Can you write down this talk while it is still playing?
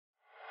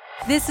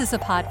This is a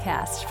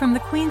podcast from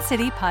the Queen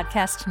City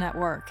Podcast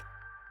Network.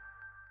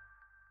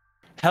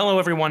 Hello,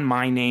 everyone.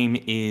 My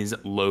name is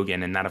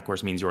Logan, and that, of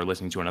course, means you're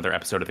listening to another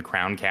episode of the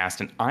Crowncast,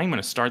 and I'm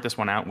going to start this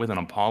one out with an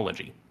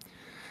apology.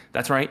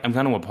 That's right, I'm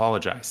going to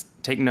apologize.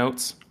 Take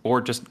notes,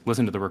 or just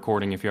listen to the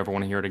recording if you ever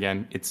want to hear it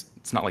again. It's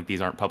not like these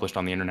aren't published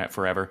on the internet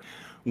forever.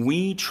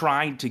 We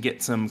tried to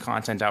get some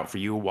content out for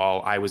you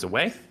while I was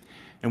away,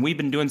 and we've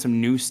been doing some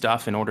new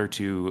stuff in order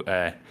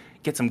to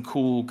get some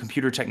cool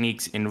computer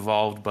techniques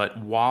involved, but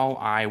while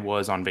I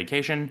was on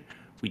vacation,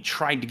 we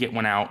tried to get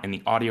one out, and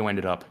the audio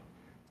ended up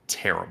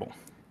terrible.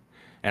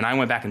 And I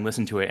went back and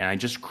listened to it, and I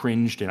just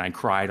cringed and I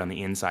cried on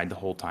the inside the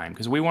whole time,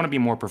 because we want to be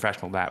more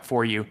professional than that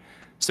for you.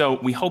 So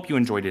we hope you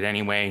enjoyed it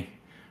anyway.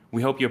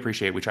 We hope you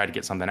appreciate we tried to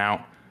get something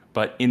out.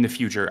 But in the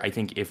future, I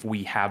think if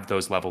we have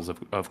those levels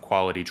of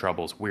quality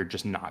troubles, we're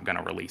just not going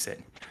to release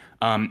it.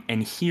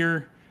 And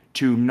here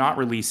to not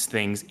release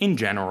things in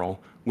general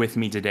with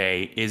me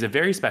today is a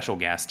very special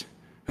guest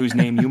whose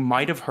name you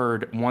might have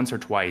heard once or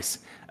twice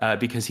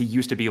because he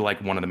used to be like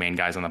one of the main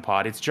guys on the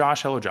pod. It's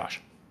Josh. Hello,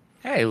 Josh.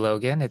 Hey,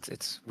 Logan.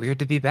 It's weird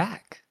to be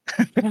back.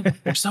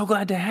 We're so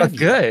glad to have you.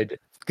 Good,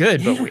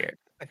 but weird.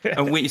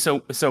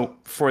 So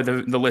for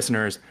the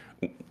listeners,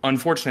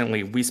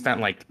 unfortunately, we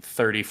spent like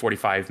 30,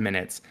 45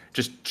 minutes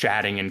just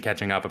chatting and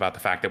catching up about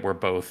the fact that we're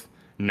both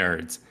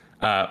nerds.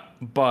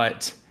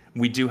 But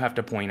we do have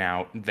to point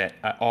out that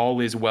all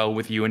is well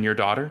with you and your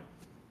daughter.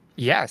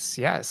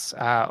 Yes.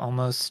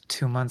 Almost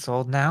 2 months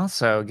old now,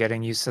 so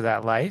getting used to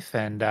that life,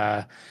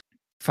 and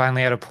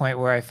finally at a point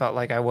where I felt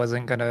like I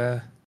wasn't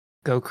gonna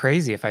go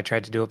crazy if I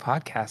tried to do a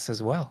podcast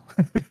as well.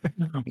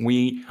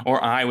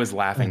 I was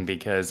laughing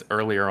because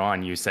earlier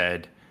on you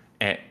said,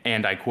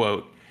 and I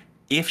quote,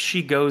 "If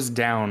she goes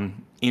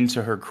down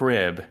into her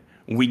crib,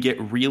 we get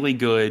really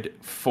good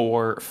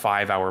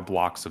 4-5 hour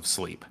blocks of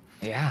sleep."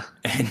 Yeah.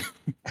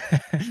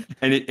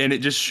 And it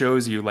just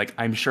shows you, like,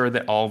 I'm sure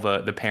that all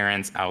the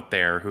parents out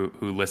there who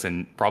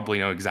listen probably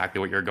know exactly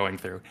what you're going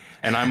through.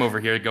 And I'm over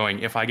here going,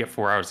 if I get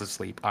 4 hours of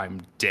sleep,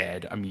 I'm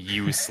dead. I'm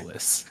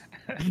useless.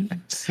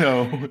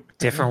 So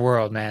different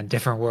world, man.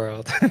 Different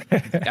world.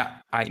 Yeah,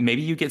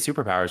 maybe you get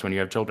superpowers when you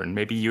have children.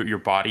 Maybe your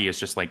body is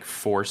just like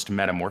forced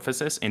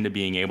metamorphosis into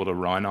being able to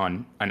run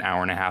on an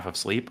hour and a half of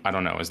sleep. I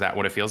don't know. Is that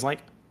what it feels like?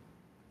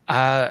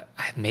 I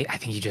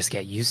think you just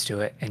get used to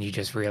it and you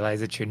just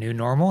realize it's your new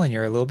normal and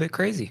you're a little bit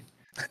crazy.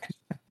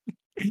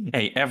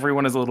 Hey,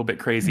 everyone is a little bit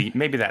crazy.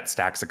 Maybe that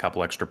stacks a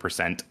couple extra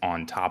 %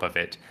 on top of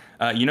it.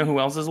 You know who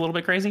else is a little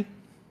bit crazy?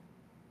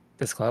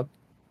 This club?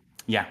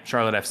 Yeah,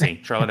 Charlotte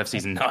FC. Charlotte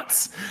FC's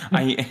nuts.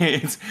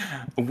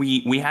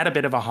 We had a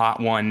bit of a hot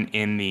one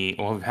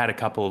we've had a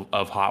couple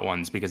of hot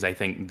ones because I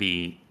think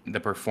the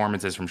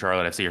performances from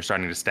Charlotte FC are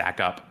starting to stack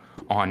up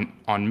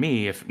on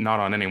me, if not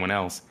on anyone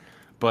else.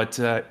 But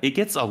it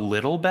gets a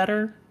little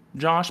better,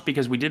 Josh,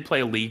 because we did play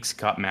a Leagues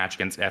Cup match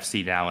against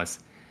FC Dallas.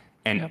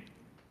 And yep.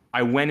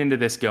 I went into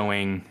this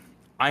going,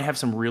 I have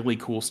some really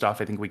cool stuff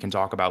I think we can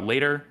talk about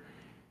later.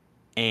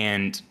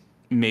 And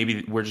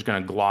maybe we're just going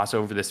to gloss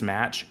over this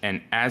match. And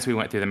as we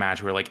went through the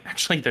match, we were like,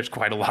 actually, there's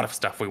quite a lot of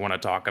stuff we want to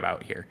talk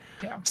about here.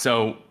 Yeah.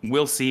 So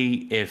we'll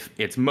see if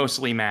it's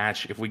mostly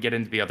match. If we get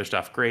into the other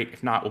stuff, great.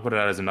 If not, we'll put it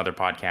out as another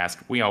podcast.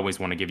 We always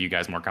want to give you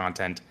guys more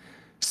content.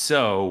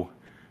 So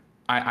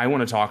I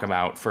want to talk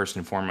about, first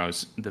and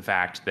foremost, the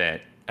fact that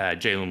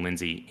Jalen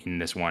Lindsey in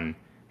this one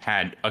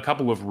had a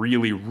couple of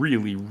really,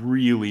 really,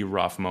 really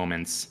rough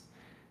moments.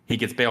 He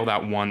gets bailed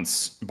out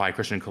once by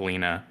Christian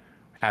Kalina,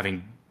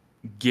 having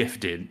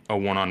gifted a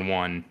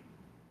one-on-one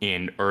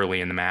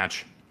early in the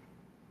match.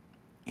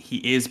 He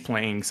is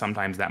playing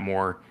sometimes that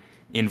more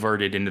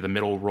inverted into the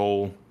middle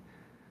role.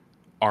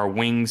 Our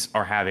wings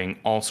are having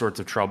all sorts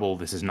of trouble.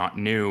 This is not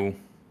new.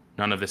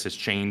 None of this has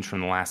changed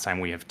from the last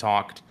time we have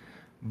talked.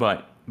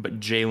 But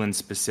Jalen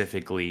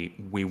specifically,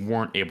 we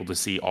weren't able to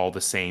see all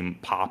the same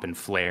pop and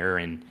flair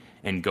and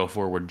go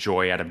forward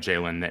joy out of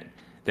Jalen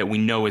that we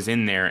know is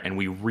in there, and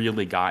we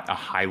really got a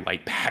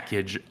highlight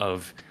package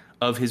of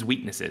his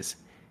weaknesses.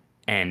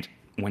 And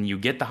when you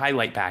get the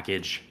highlight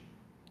package,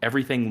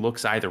 everything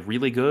looks either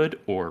really good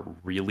or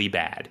really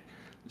bad.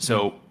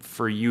 So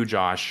for you,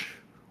 Josh,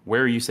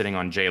 where are you sitting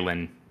on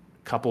Jalen?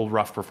 Couple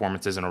rough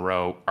performances in a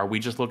row. Are we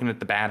just looking at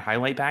the bad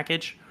highlight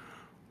package?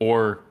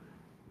 Or,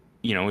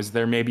 is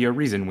there maybe a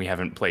reason we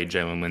haven't played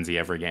Jalen Lindsey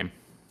every game?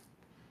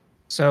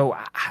 So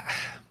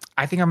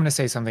I think I'm going to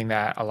say something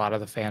that a lot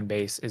of the fan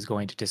base is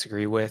going to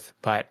disagree with,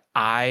 but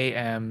I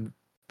am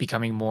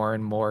becoming more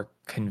and more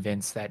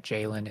convinced that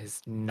Jalen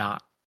is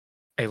not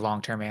a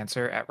long-term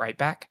answer at right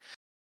back.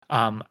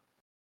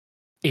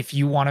 If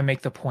you want to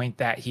make the point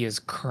that he is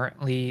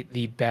currently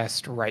the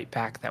best right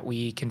back that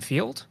we can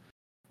field,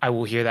 I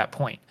will hear that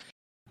point.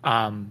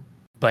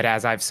 But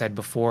as I've said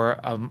before,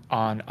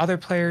 on other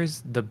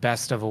players, the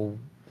best of a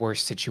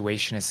worst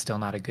situation is still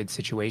not a good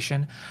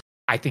situation.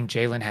 I think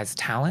Jalen has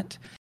talent.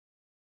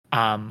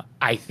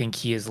 I think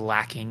he is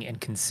lacking in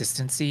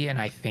consistency,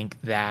 and I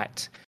think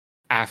that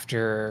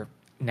after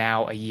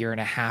now a year and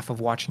a half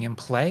of watching him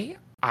play,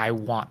 I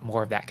want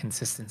more of that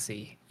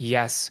consistency.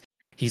 Yes,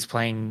 he's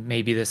playing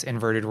maybe this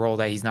inverted role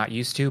that he's not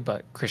used to,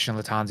 but Christian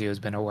Latanzio has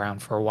been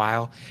around for a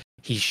while.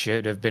 He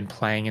should have been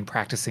playing and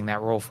practicing that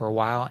role for a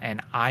while,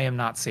 and I am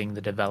not seeing the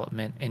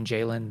development in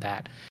Jalen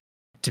that,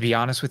 to be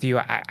honest with you,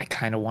 I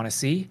kind of want to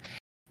see.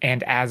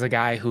 And as a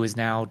guy who is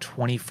now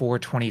 24,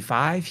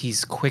 25,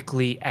 he's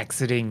quickly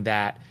exiting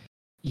that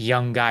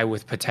young guy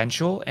with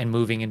potential and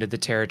moving into the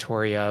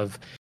territory of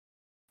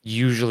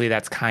usually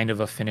that's kind of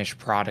a finished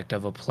product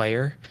of a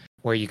player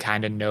where you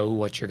kind of know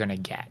what you're going to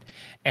get.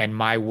 And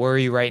my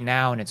worry right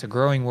now, and it's a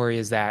growing worry,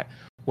 is that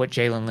what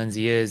Jalen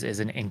Lindsey is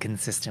an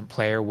inconsistent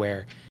player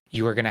where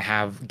you are going to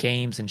have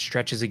games and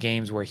stretches of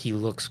games where he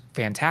looks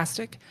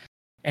fantastic.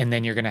 And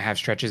then you're going to have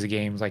stretches of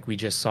games like we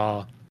just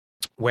saw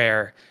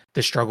where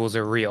the struggles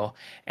are real.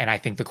 And I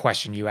think the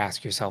question you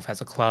ask yourself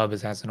as a club,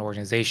 as an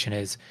organization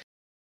is,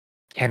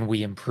 can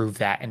we improve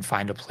that and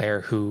find a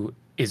player who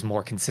is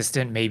more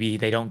consistent? Maybe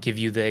they don't give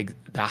you the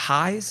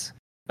highs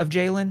of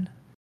Jalen,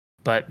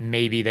 but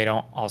maybe they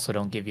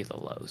don't give you the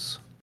lows.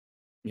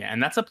 Yeah,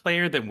 and that's a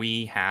player that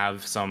we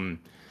have some,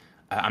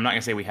 I'm not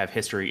going to say we have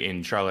history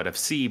in Charlotte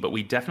FC, but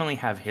we definitely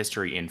have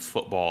history in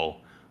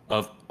football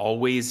of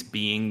always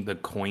being the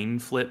coin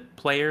flip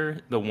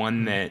player, the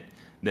one that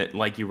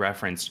like you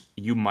referenced,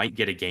 you might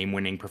get a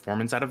game-winning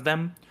performance out of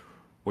them,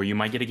 or you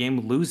might get a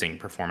game-losing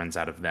performance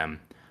out of them.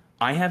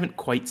 I haven't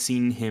quite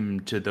seen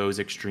him to those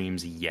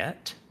extremes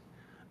yet,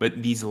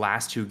 but these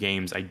last two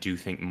games I do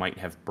think might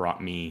have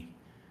brought me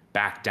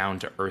back down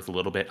to earth a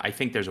little bit. I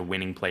think there's a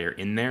winning player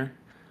in there.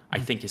 I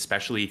think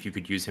especially if you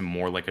could use him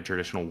more like a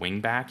traditional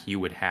wing back, you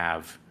would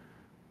have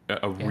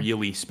a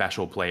really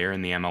special player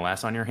in the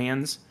MLS on your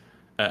hands,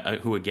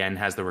 who again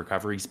has the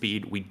recovery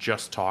speed. We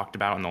just talked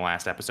about in the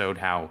last episode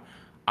how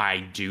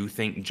I do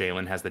think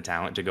Jalen has the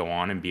talent to go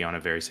on and be on a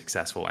very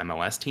successful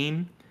MLS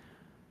team.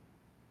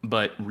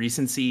 But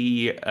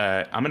recency,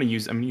 I'm gonna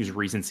use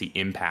recency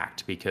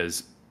impact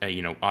because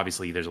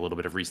obviously there's a little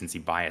bit of recency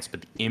bias,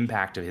 but the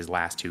impact of his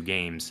last two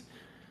games.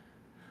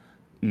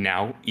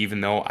 Now,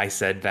 even though I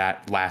said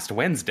that last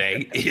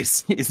Wednesday,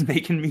 is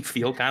making me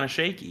feel kind of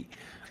shaky.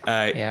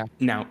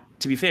 Now,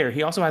 to be fair,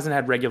 he also hasn't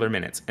had regular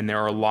minutes, and there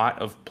are a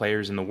lot of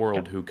players in the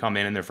world who come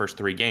in their first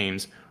 3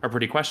 games are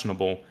pretty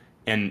questionable,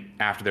 and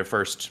after their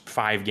first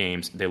 5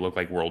 games, they look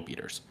like world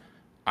beaters.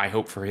 I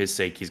hope for his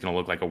sake he's going to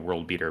look like a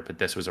world beater, but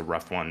this was a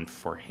rough one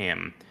for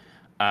him.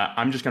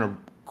 I'm just going to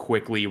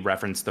quickly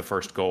reference the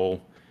first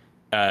goal.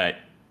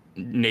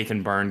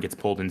 Nathan Byrne gets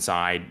pulled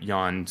inside.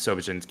 Jan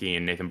Sobocinski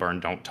and Nathan Byrne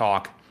don't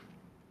talk.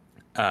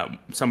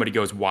 Somebody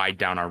goes wide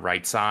down our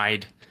right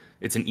side.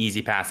 It's an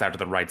easy pass out to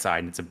the right side,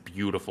 and it's a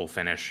beautiful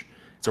finish.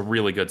 It's a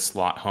really good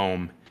slot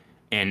home.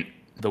 And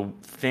the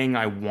thing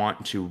I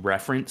want to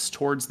reference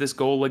towards this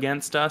goal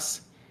against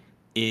us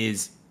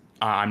is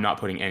I'm not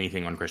putting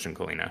anything on Christian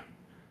Kalina.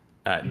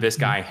 This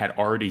guy had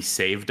already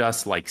saved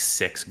us like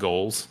 6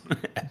 goals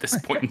at this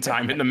point in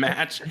time in the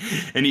match,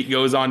 and he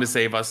goes on to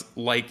save us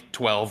like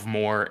 12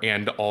 more,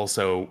 and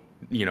also,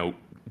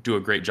 do a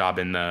great job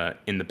in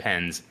the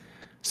pens.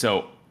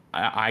 So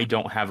I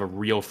don't have a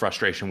real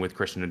frustration with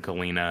Christian and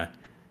Kalina.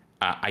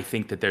 I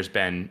think that there's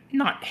been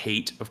not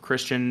hate of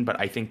Christian, but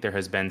I think there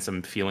has been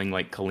some feeling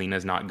like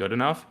Kalina's not good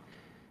enough.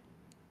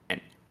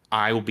 And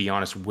I will be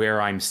honest,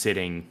 where I'm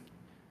sitting,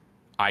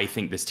 I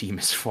think this team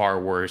is far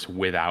worse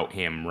without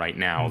him right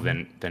now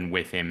than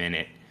with him in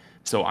it.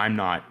 So I'm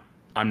not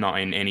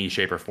in any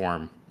shape or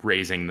form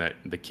raising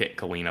the Kit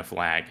Kalina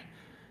flag.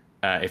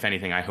 If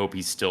anything, I hope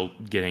he's still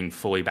getting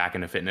fully back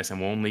into fitness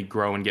and will only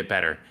grow and get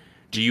better.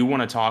 Do you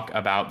want to talk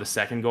about the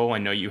second goal? I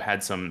know you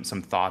had some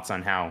thoughts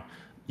on how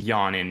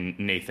Jan and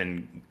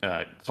Nathan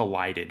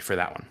collided for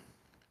that one.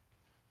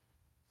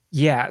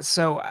 Yeah,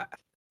 so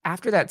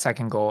after that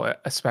second goal,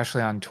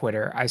 especially on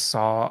Twitter, I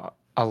saw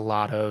a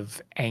lot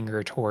of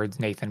anger towards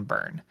Nathan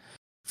Byrne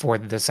for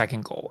the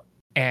second goal.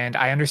 And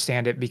I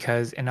understand it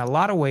because in a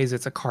lot of ways,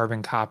 it's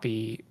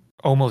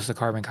almost a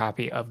carbon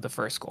copy of the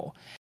first goal.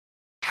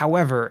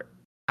 However,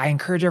 I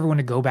encourage everyone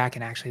to go back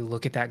and actually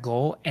look at that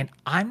goal. And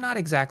I'm not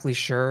exactly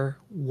sure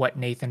what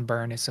Nathan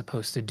Byrne is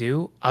supposed to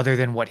do other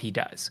than what he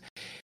does.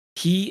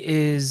 He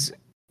is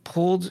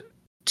pulled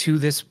to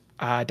this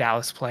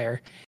Dallas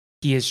player.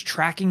 He is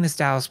tracking this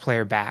Dallas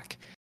player back.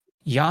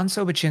 Jan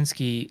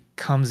Sobocinski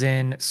comes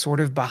in sort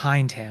of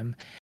behind him,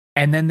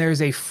 and then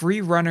there's a free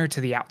runner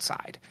to the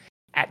outside.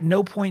 At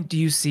no point do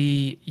you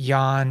see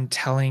Jan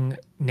telling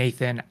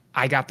Nathan,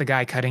 I got the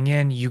guy cutting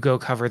in, you go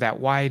cover that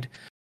wide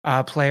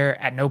player.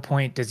 At no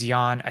point does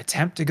Jan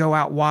attempt to go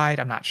out wide.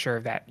 I'm not sure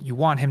that you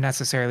want him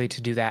necessarily to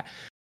do that.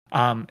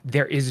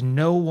 There is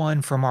no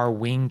one from our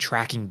wing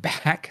tracking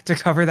back to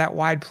cover that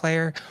wide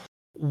player.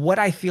 What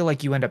I feel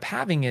like you end up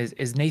having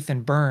is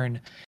Nathan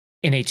Byrne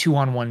in a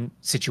 2-on-1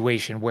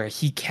 situation where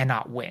he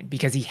cannot win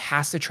because he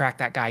has to track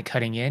that guy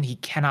cutting in. He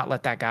cannot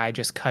let that guy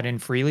just cut in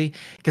freely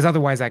because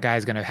otherwise that guy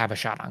is going to have a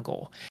shot on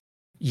goal.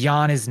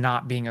 Jan is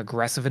not being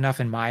aggressive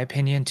enough, in my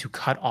opinion, to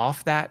cut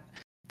off that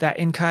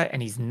in cut,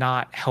 and he's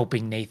not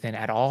helping Nathan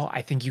at all.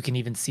 I think you can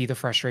even see the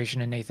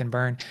frustration in Nathan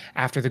Byrne.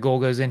 After the goal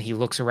goes in, he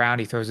looks around,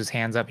 he throws his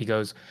hands up, he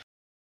goes,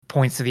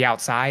 points to the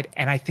outside.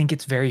 And I think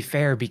it's very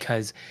fair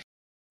because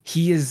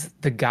he is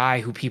the guy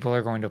who people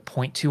are going to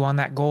point to on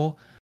that goal.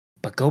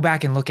 But go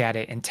back and look at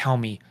it and tell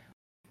me,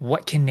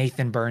 what can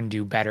Nathan Byrne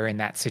do better in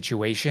that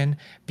situation?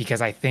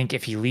 Because I think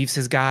if he leaves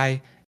his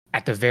guy,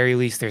 at the very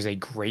least, there's a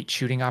great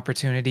shooting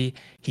opportunity.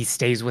 He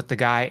stays with the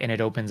guy and it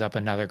opens up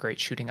another great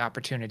shooting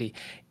opportunity.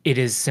 It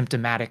is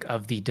symptomatic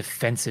of the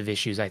defensive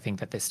issues I think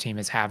that this team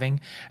is having,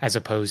 as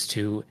opposed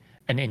to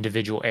an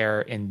individual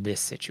error in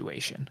this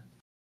situation.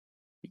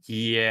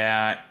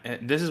 Yeah,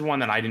 this is one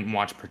that I didn't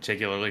watch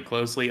particularly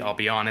closely. I'll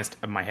be honest,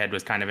 my head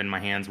was kind of in my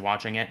hands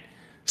watching it.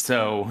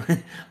 So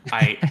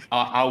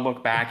I'll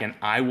look back and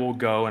I will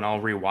go and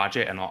I'll rewatch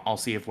it and I'll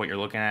see if what you're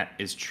looking at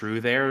is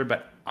true there.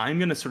 But I'm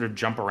going to sort of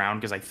jump around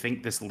because I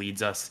think this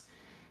leads us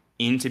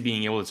into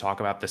being able to talk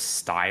about the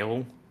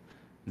style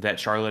that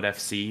Charlotte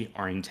FC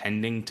are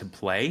intending to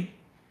play.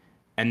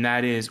 And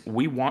that is,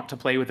 we want to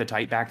play with a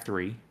tight back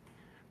three.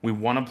 We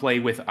want to play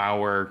with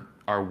our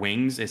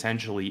wings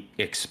essentially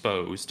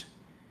exposed.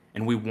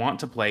 And we want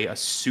to play a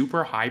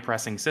super high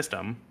pressing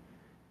system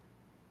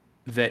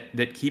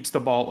that keeps the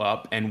ball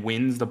up and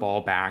wins the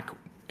ball back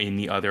in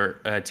the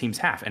other team's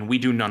half. And we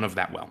do none of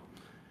that well.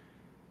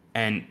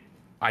 And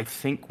I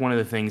think one of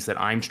the things that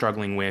I'm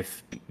struggling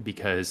with,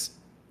 because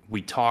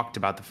we talked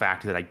about the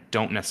fact that I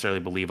don't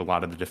necessarily believe a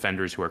lot of the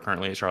defenders who are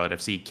currently at Charlotte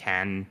FC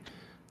can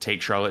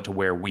take Charlotte to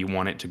where we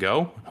want it to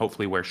go.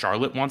 Hopefully where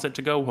Charlotte wants it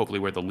to go. Hopefully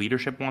where the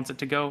leadership wants it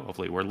to go.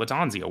 Hopefully where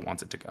Latanzio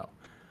wants it to go.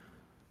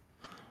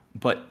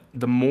 But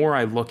the more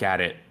I look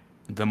at it,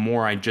 the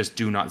more I just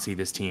do not see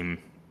this team,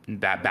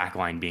 that back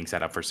line, being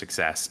set up for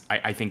success.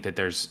 I think that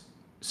there's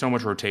so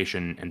much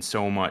rotation and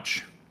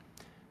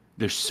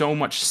there's so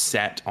much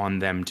set on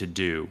them to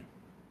do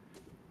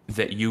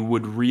that you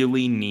would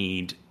really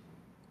need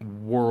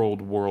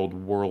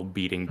world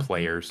beating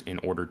players in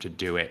order to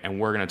do it. And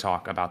we're going to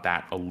talk about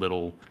that a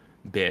little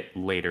bit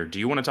later. Do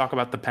you want to talk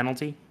about the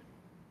penalty?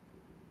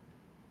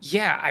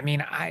 Yeah, I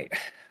mean,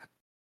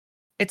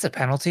 it's a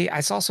penalty.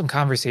 I saw some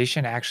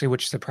conversation actually,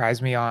 which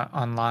surprised me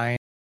online.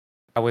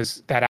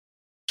 That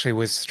actually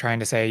was trying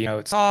to say,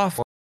 it's off.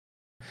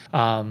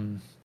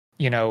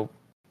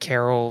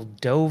 Carroll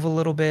dove a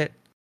little bit.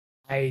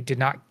 I did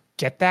not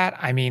get that.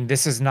 I mean,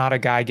 this is not a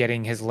guy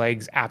getting his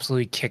legs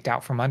absolutely kicked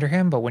out from under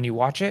him, but when you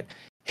watch it,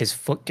 his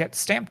foot gets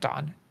stamped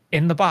on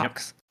in the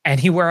box. Yep.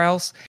 Anywhere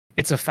else,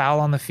 it's a foul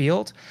on the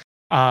field.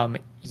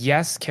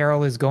 Yes,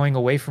 Carroll is going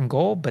away from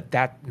goal, but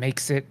that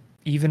makes it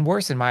even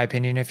worse, in my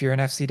opinion, if you're an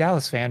FC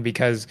Dallas fan,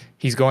 because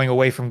he's going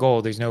away from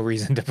goal. There's no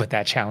reason to put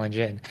that challenge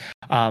in.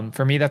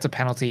 For me, that's a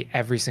penalty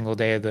every single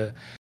day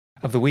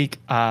of the week.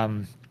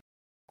 And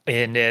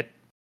it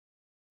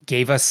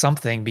gave us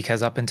something,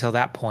 because up until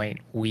that point,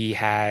 we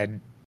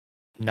had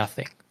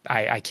nothing.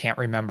 I can't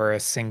remember a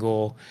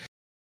single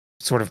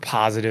sort of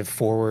positive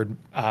forward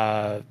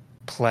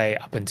play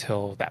up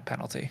until that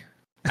penalty.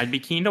 I'd be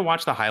keen to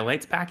watch the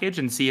highlights package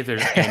and see if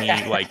there's any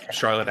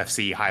Charlotte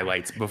FC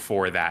highlights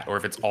before that, or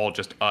if it's all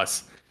just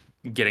us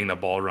getting the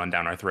ball run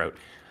down our throat.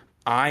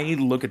 I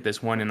look at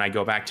this one and I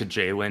go back to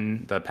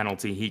Jalen, the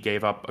penalty he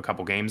gave up a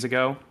couple games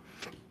ago,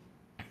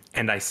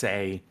 and I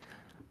say,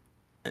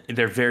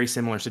 they're very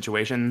similar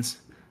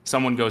situations.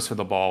 Someone goes for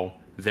the ball,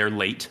 they're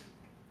late.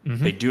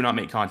 Mm-hmm. They do not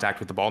make contact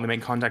with the ball. They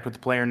make contact with the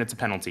player, and it's a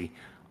penalty.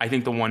 I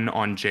think the one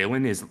on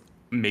Jalen is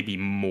maybe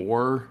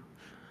more.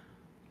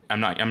 I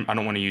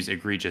don't want to use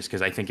egregious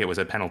because I think it was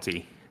a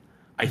penalty.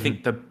 I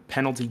think the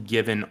penalty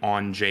given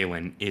on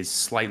Jalen is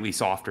slightly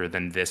softer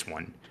than this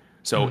one.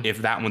 So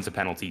if that one's a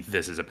penalty,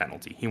 this is a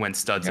penalty. He went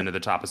studs into the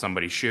top of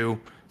somebody's shoe,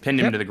 pinned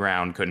him to the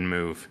ground, couldn't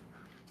move.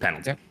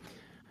 Penalty.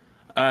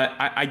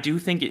 I do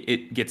think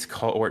it gets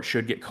called, or it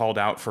should get called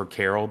out for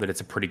Carroll, that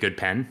it's a pretty good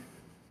pen.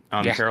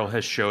 Carroll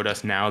has showed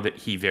us now that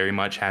he very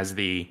much has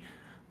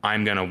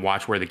I'm going to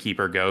watch where the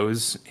keeper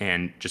goes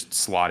and just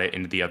slot it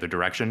into the other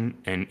direction.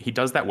 And he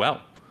does that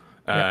well.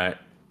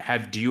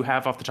 Do you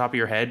have off the top of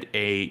your head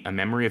a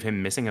memory of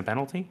him missing a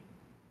penalty?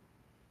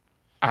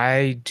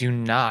 I do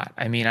not.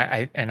 I mean,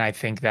 I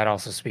think that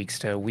also speaks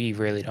to, we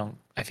really don't,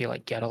 I feel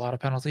like, get a lot of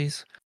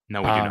penalties.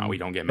 No, we do not. We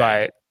don't get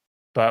many.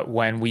 But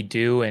when we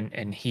do,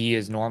 and he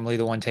is normally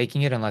the one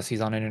taking it, unless he's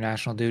on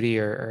international duty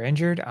or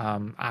injured,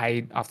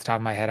 off the top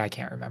of my head, I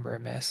can't remember a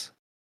miss.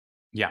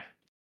 Yeah,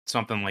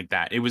 something like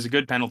that. It was a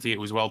good penalty. It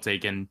was well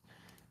taken.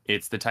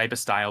 It's the type of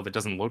style that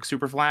doesn't look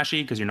super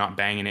flashy because you're not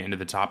banging it into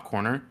the top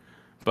corner,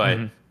 but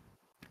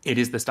it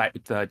is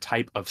the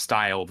type of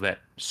style that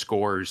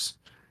scores,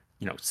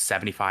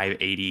 75,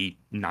 80,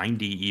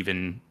 90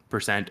 even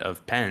 %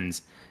 of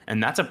pens.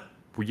 And that's a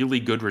really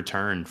good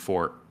return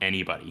for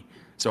anybody.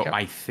 So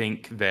I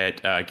think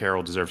that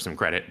Carroll deserves some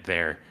credit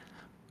there.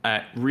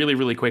 Really,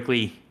 really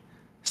quickly,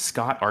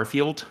 Scott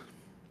Arfield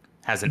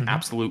has an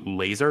absolute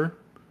laser,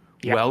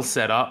 well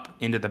set up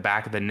into the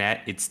back of the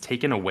net. It's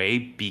taken away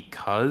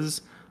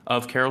because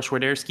of Karol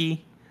Swiderski.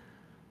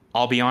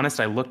 I'll be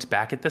honest, I looked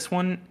back at this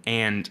one,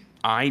 and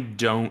I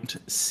don't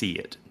see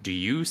it. Do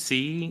you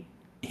see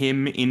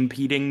him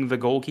impeding the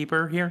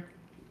goalkeeper here?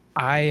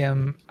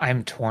 I'm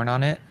torn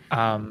on it.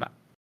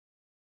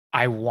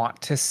 I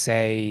want to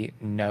say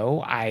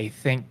no. I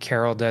think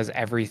Carroll does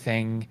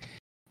everything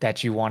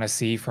that you want to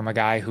see from a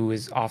guy who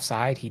is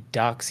offside. He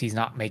ducks. He's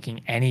not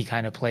making any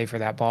kind of play for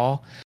that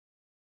ball.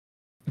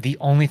 The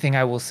only thing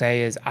I will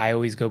say is I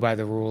always go by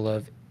the rule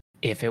of,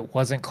 if it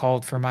wasn't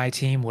called for my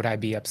team, would I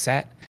be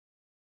upset?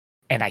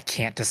 And I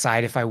can't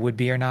decide if I would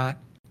be or not,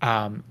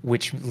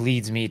 which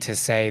leads me to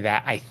say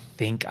that I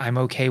think I'm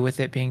okay with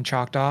it being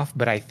chalked off,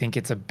 but I think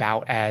it's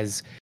about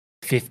as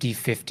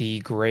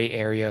 50-50 gray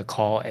area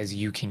call as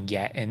you can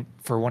get in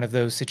for one of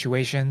those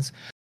situations.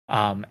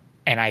 And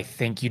I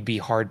think you'd be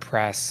hard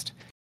pressed.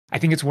 I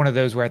think it's one of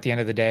those where at the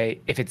end of the day,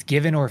 if it's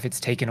given or if it's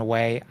taken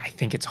away, I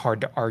think it's hard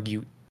to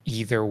argue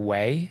either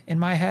way in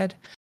my head.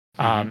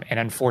 And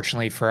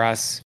unfortunately for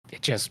us,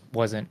 it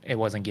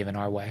wasn't given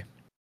our way.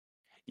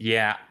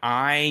 Yeah,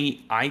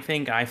 I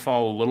think I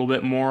fall a little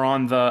bit more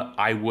on the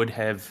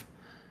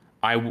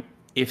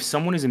if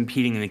someone is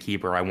impeding the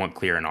keeper, I want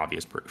clear and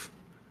obvious proof.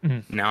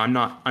 Now,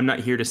 I'm not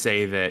here to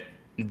say that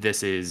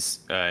this is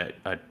a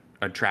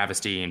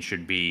travesty and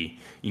should be,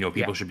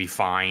 people should be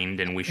fined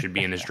and we should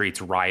be in the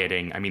streets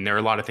rioting. I mean, there are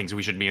a lot of things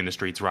we should be in the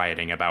streets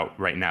rioting about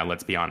right now,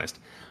 let's be honest.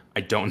 I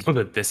don't know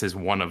that this is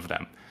one of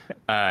them.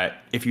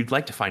 If you'd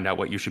like to find out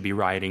what you should be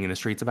rioting in the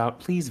streets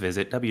about, please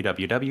visit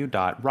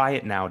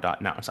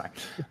www.riotnow.no. Sorry.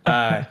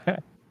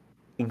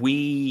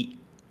 We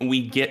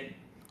get,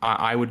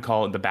 I would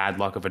call it the bad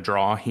luck of a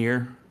draw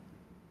here.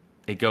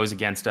 It goes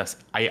against us.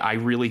 I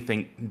really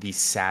think the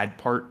sad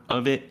part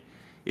of it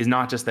is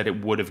not just that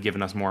it would have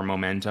given us more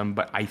momentum,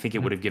 but I think it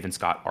would have given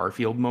Scott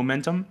Arfield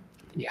momentum.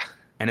 Yeah.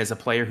 And as a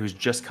player who's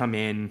just come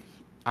in,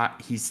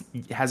 he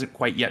hasn't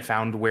quite yet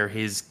found where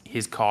his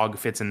cog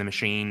fits in the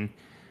machine.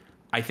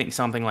 I think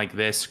something like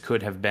this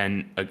could have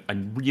been a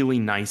really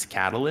nice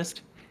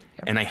catalyst,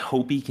 and I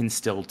hope he can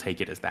still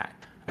take it as that.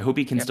 I hope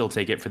he can still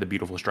take it for the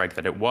beautiful strike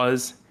that it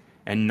was,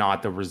 and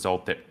not the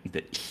result that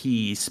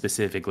he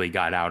specifically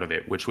got out of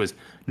it, which was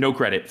no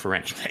credit for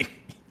anything.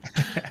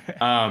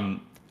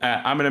 I'm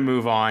going to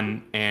move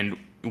on, and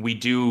we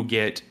do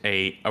get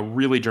a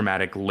really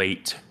dramatic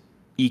late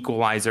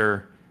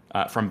equalizer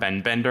from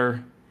Ben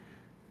Bender.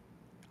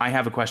 I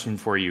have a question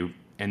for you,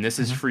 and this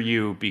is for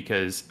you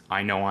because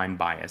I know I'm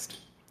biased.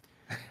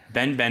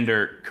 Ben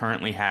Bender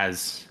currently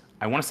has,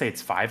 I want to say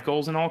it's 5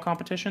 goals in all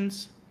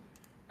competitions.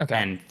 Okay.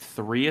 And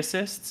 3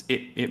 assists.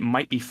 It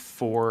might be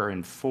 4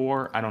 and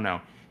 4. I don't know.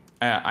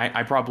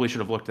 I probably should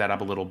have looked that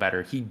up a little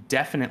better. He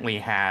definitely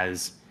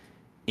has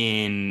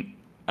in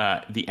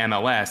the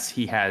MLS,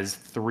 he has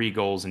 3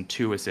 goals and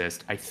 2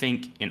 assists. I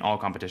think in all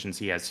competitions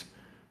he has,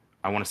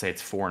 I want to say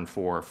it's 4 and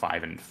 4 or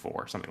 5 and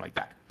 4, something like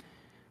that.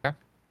 Okay.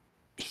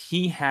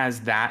 He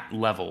has that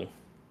level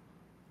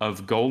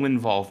of goal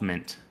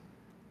involvement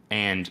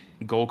and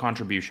goal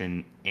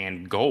contribution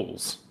and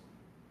goals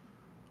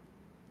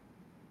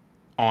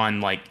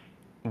on like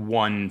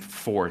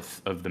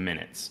 1/4 of the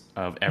minutes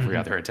of every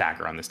other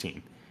attacker on this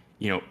team.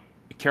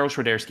 Karol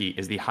Swiderski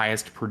is the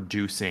highest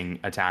producing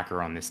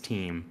attacker on this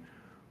team.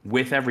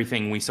 With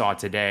everything we saw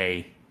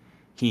today,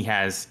 he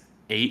has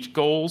 8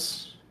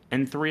 goals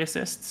and 3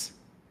 assists.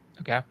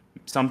 Okay.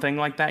 Something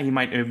like that. It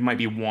might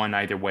be 1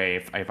 either way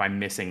if I'm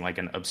missing like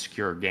an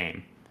obscure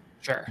game.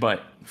 Sure.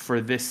 But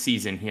for this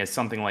season, he has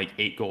something like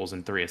 8 goals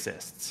and 3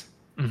 assists.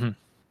 Mm-hmm.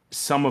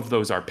 Some of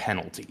those are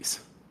penalties.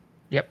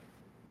 Yep.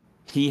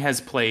 He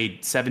has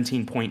played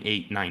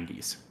 17.8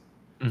 90s.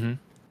 Mm-hmm.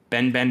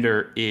 Ben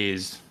Bender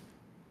is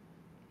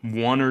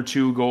 1 or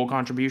 2 goal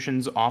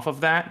contributions off of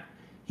that.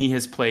 He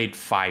has played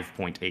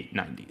 5.8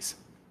 90s.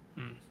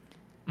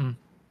 Mm.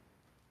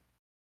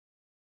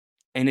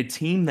 And a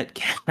team that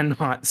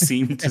cannot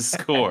seem to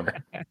score.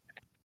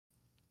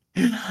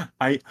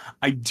 I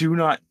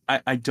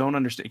don't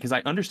understand, because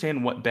I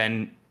understand what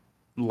Ben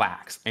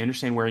lacks. I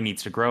understand where he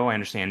needs to grow. I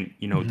understand,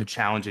 the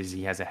challenges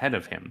he has ahead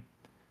of him.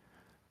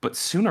 But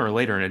sooner or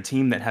later, in a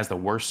team that has the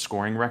worst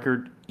scoring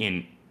record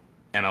in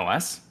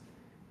MLS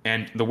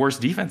and the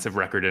worst defensive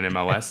record in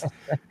MLS,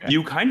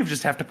 you kind of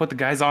just have to put the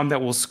guys on that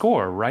will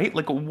score, right?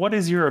 Like, what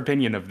is your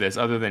opinion of this,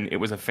 other than it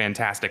was a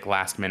fantastic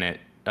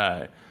last-minute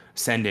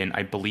send-in?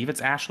 I believe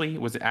it's Ashley.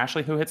 Was it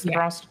Ashley who hits the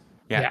cross?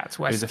 Yeah, it's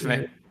West. It was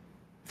a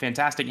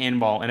fantastic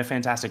in-ball and a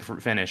fantastic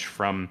finish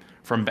from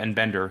Ben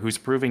Bender, who's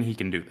proving he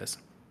can do this.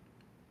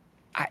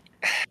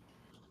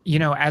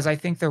 As I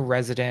think the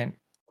resident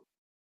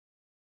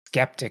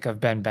skeptic of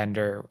Ben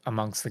Bender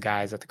amongst the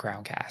guys at the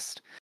Crowncast,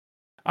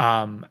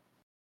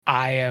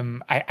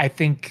 I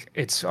think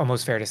it's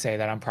almost fair to say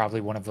that I'm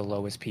probably one of the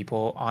lowest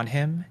people on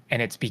him,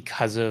 and it's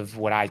because of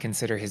what I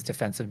consider his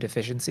defensive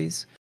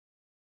deficiencies.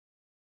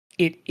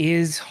 It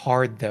is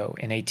hard, though,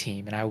 in a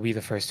team, and I will be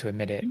the first to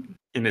admit it.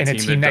 In a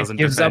team that doesn't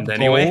gives up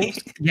defend anyway. Goals,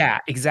 yeah,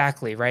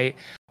 exactly, right?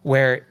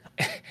 Where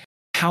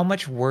how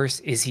much worse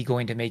is he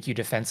going to make you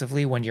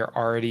defensively when you're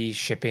already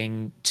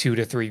shipping 2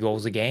 to 3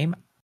 goals a game?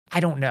 I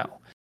don't know.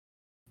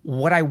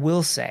 What I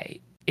will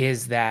say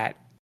is that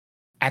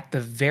at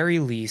the very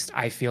least,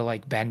 I feel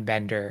like Ben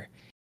Bender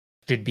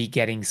should be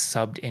getting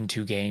subbed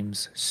into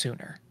games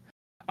sooner.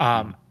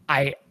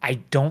 I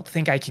don't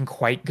think I can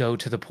quite go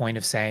to the point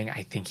of saying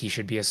I think he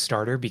should be a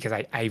starter because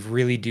I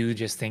really do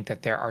just think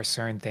that there are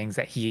certain things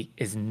that he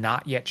is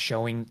not yet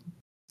showing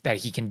that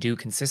he can do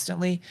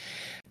consistently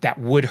that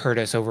would hurt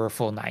us over a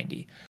full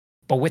 90.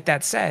 But with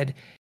that said,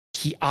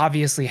 he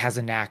obviously has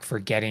a knack for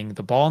getting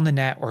the ball in the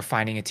net or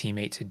finding a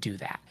teammate to do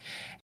that.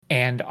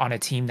 And on a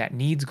team that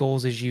needs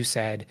goals, as you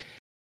said,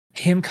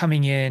 him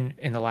coming in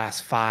the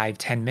last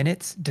 5-10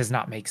 minutes does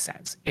not make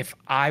sense. If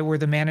I were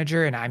the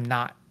manager and I'm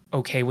not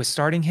okay with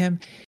starting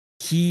him,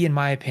 he, in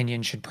my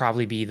opinion, should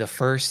probably be the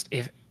first,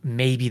 if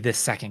maybe the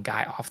second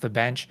guy off the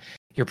bench.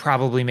 You're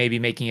probably maybe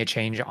making a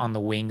change on the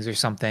wings or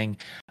something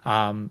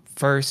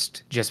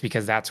first, just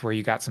because that's where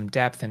you got some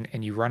depth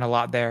and you run a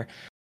lot there.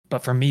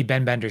 But for me,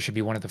 Ben Bender should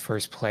be one of the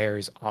first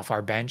players off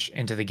our bench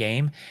into the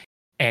game.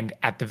 And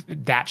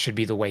that should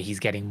be the way he's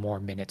getting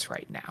more minutes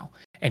right now.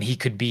 And he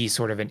could be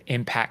sort of an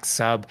impact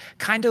sub,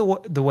 kind of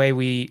the way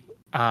we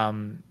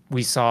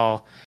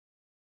saw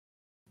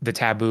the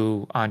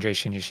taboo Andre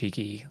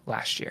Shinyashiki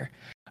last year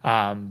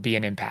be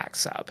an impact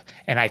sub.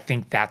 And I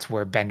think that's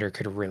where Bender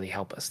could really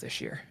help us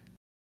this year.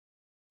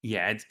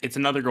 Yeah, it's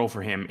another goal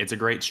for him. It's a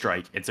great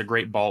strike. It's a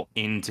great ball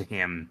into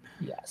him.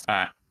 Yes.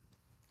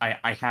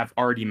 I have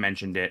already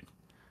mentioned it,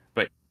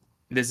 but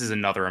this is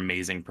another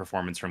amazing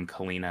performance from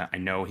Kalina. I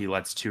know he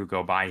lets two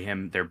go by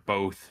him. They're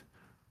both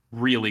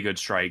really good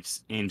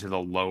strikes into the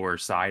lower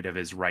side of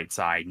his right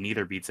side.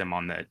 Neither beats him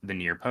on the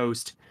near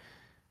post.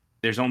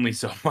 There's only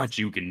so much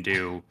you can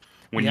do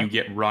when you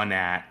get run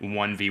at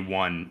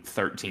 1v1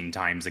 13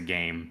 times a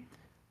game.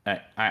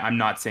 I'm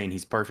not saying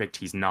he's perfect.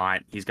 He's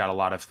not. He's got a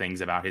lot of things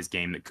about his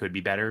game that could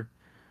be better,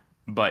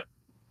 but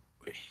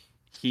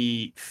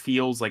he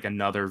feels like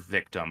another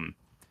victim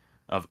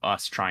of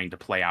us trying to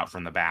play out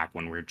from the back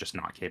when we're just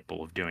not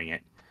capable of doing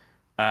it.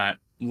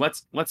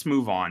 Let's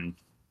move on,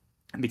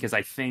 because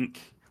I think,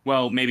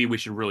 well, maybe we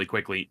should really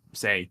quickly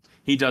say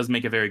he does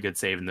make a very good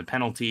save in the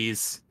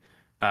penalties.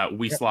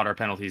 We slot our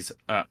penalties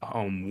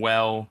home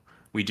well.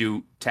 We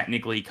do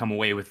technically come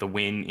away with the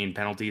win in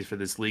penalties for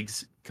this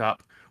League's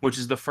Cup, which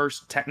is the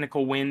first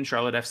technical win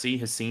Charlotte FC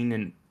has seen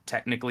in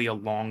technically a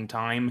long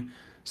time.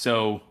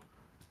 So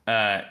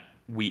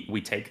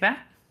we take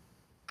that.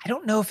 I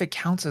don't know if it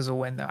counts as a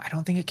win, though. I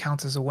don't think it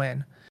counts as a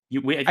win.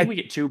 I think we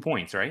get 2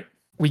 points, right?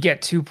 We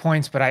get 2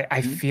 points, but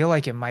I feel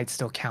like it might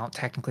still count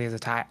technically as a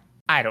tie.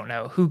 I don't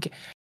know.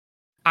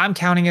 I'm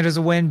counting it as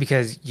a win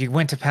because you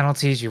went to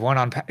penalties. You won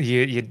on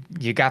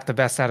you got the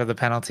best out of the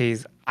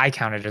penalties. I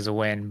count it as a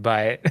win,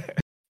 but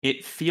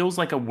it feels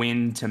like a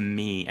win to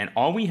me. And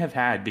all we have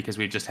had, because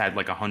we've just had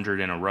like 100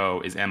 in a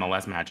row, is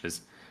MLS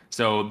matches.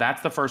 So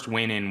that's the first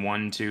win in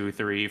 1, 2,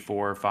 3,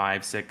 4,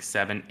 5, 6,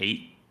 7,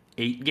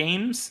 8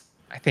 games.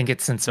 I think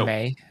it's since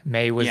May.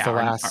 May was the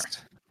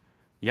last.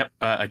 Yep,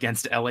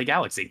 against LA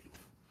Galaxy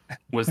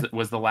was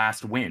the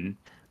last win.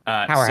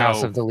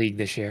 Powerhouse of the league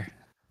this year.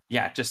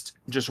 Yeah, just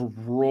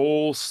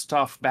roll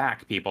stuff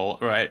back, people.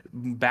 Right,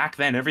 back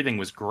then everything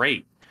was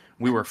great.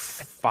 We were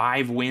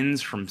 5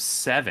 wins from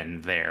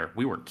 7 there.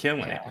 We were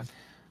killing it.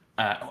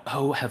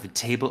 How the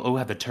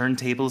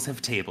turntables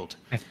have tabled.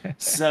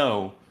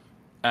 So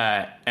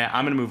I'm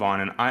going to move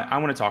on, and I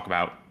want to talk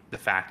about the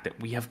fact that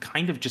we have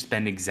kind of just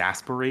been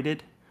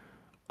exasperated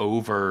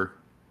over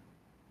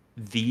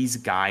these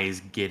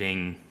guys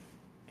getting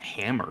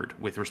hammered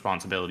with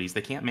responsibilities they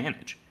can't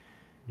manage,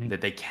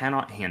 that they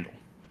cannot handle.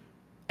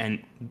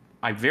 And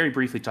I very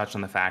briefly touched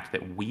on the fact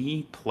that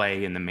we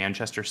play in the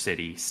Manchester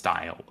City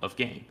style of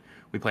game.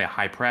 We play a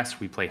high press,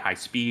 we play high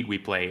speed, we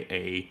play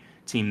a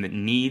team that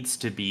needs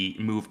to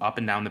move up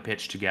and down the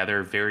pitch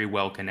together, very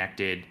well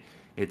connected.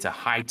 It's a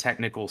high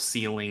technical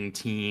ceiling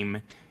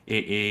team.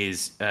 It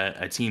is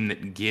a team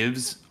that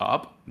gives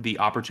up the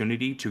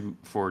opportunity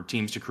for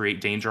teams to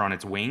create danger on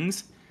its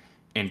wings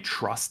and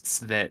trusts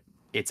that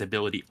its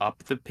ability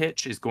up the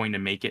pitch is going to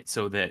make it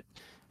so that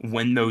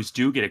when those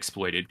do get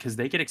exploited, because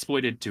they get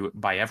exploited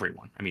by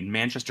everyone. I mean,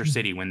 Manchester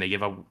City, when they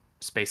give up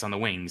space on the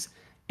wings,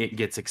 it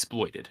gets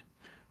exploited,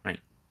 right?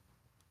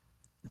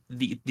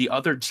 The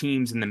other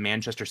teams in the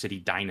Manchester City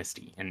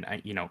dynasty, and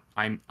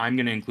I'm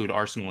going to include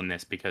Arsenal in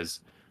this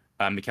because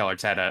Mikel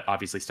Arteta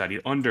obviously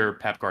studied under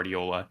Pep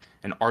Guardiola,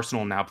 and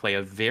Arsenal now play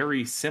a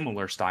very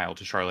similar style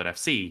to Charlotte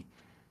FC.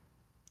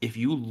 If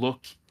you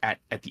look at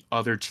the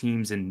other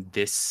teams in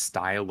this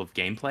style of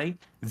gameplay,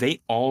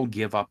 they all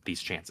give up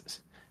these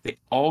chances. They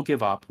all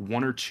give up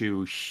 1 or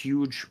 2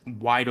 huge,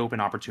 wide open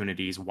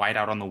opportunities, wide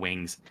out on the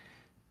wings.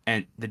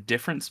 And the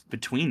difference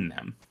between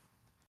them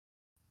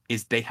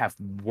is they have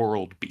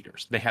world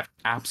beaters. They have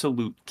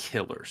absolute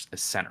killers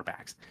as center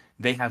backs.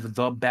 They have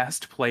the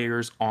best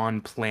players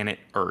on planet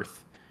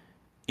Earth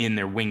in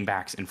their wing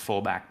backs and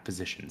fullback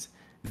positions.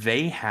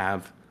 They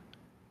have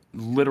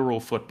literal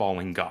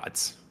footballing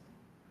gods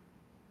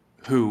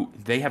who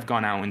they have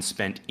gone out and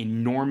spent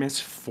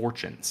enormous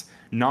fortunes,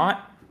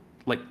 not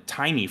like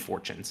tiny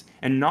fortunes,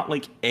 and not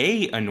like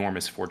a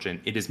enormous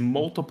fortune. It is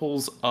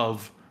multiples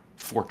of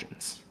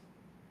fortunes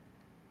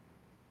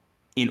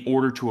in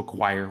order to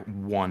acquire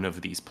one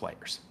of these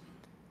players.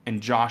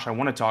 And Josh, I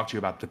want to talk to you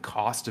about the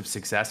cost of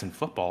success in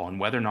football and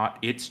whether or not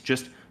it's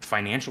just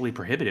financially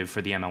prohibitive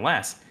for the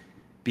MLS,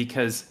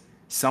 because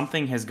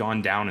something has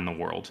gone down in the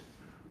world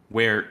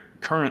where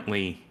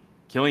currently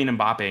Kylian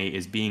Mbappe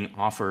is being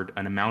offered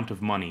an amount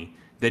of money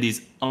that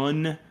is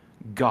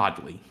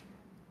ungodly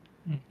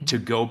Mhm. to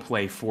go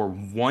play for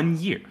 1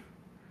 year,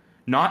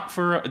 not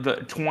for the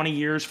 20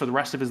 years for the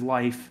rest of his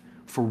life,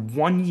 for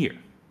 1 year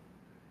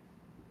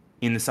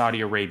in the Saudi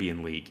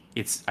Arabian league.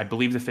 It's, I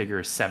believe the figure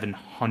is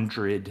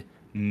 700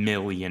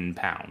 million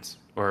pounds,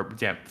 or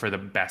yeah, for the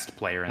best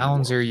player in the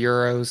Pounds or world.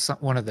 euros,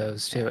 one of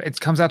those too. It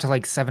comes out to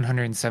like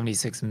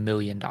 $776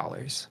 million.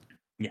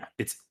 Yeah,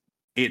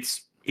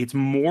 it's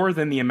more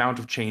than the amount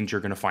of change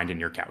you're going to find in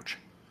your couch.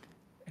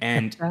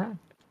 And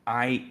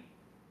I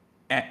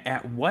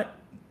at what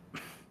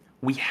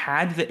we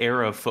had the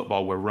era of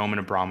football where Roman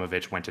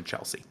Abramovich went to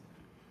Chelsea.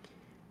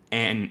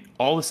 And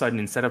all of a sudden,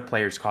 instead of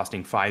players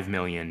costing 5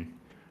 million,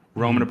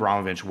 Roman Mhm.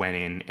 Abramovich went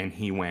in and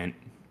he went,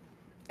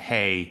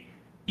 "Hey,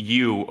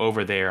 you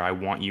over there, I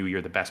want you.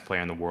 You're the best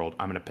player in the world.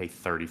 I'm going to pay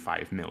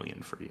 35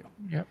 million for you."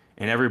 Yep.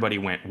 And everybody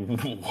went,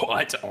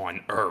 "What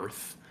on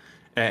earth?"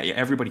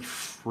 Everybody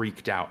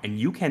freaked out. And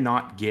you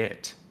cannot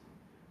get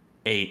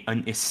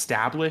an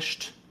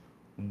established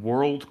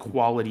world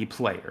quality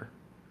player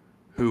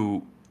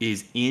who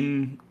is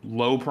in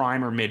low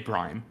prime or mid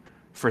prime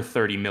for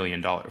 $30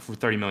 million, for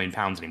 30 million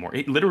pounds anymore.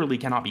 It literally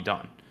cannot be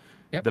done.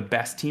 Yep. The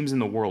best teams in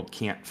the world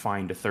can't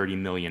find a 30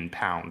 million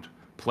pound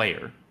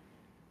player.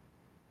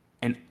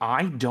 And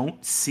I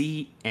don't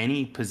see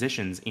any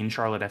positions in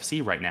Charlotte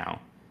FC right now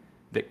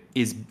that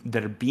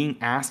are being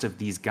asked of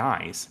these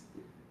guys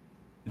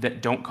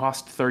that don't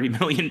cost 30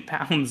 million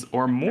pounds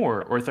or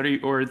more, or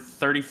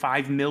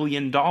 35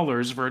 million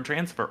dollars for a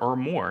transfer or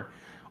more.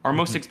 Our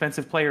most Mhm.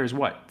 expensive player is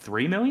what,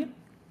 3 million?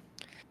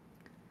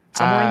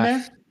 Somewhere in Uh,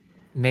 there?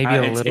 Maybe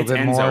a little It's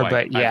bit more, Enzo,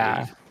 but I yeah,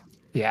 believe.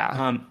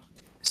 yeah.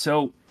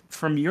 So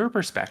from your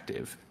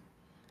perspective,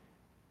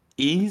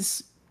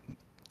 is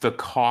the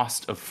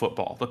cost of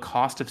football, the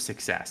cost of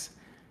success,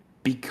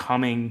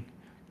 becoming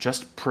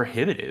just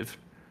prohibitive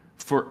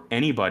for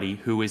anybody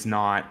who is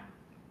not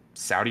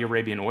Saudi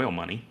Arabian oil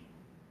money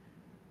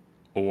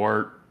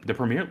or the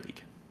Premier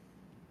League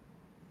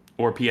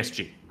or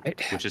PSG, I,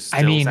 which is I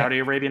still mean, Saudi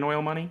Arabian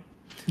oil money?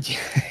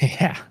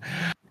 yeah.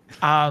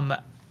 Um,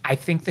 I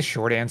think the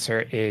short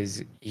answer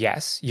is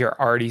yes. You're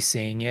already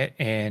seeing it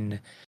in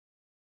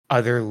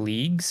other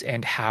leagues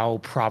and how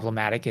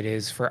problematic it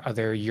is for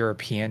other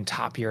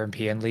top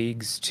European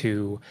leagues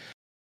to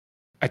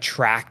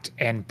attract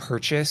and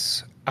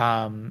purchase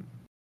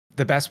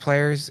the best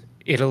players.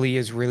 Italy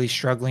is really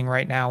struggling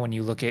right now when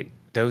you look at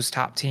those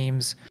top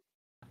teams.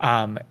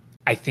 Um,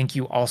 I think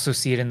you also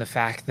see it in the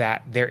fact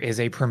that there is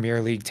a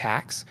Premier League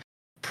tax.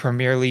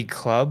 Premier League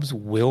clubs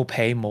will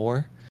pay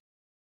more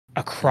Mm-hmm.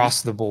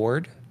 across the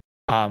board,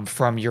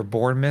 from your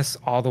Bournemouths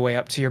all the way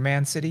up to your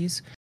Man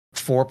Cities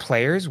for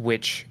players,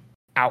 which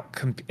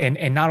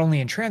and not only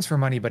in transfer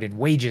money but in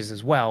wages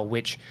as well,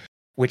 which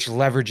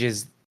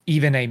leverages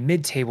even a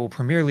mid-table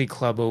Premier League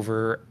club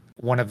over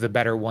one of the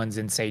better ones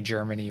in, say,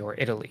 Germany or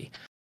Italy.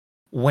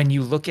 When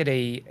you look at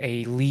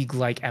a league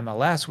like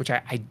MLS, which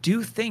I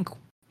do think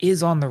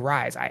is on the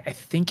rise, I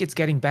think it's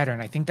getting better,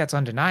 and I think that's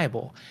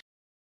undeniable.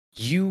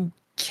 You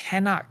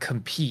cannot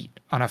compete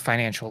on a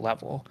financial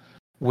level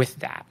with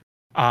that.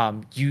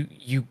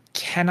 You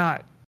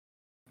cannot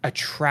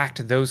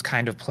attract those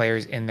kind of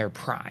players in their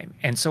prime.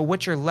 And so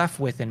what you're left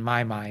with in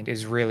my mind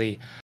is really,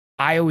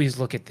 I always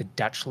look at the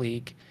Dutch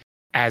league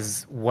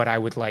as what I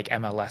would like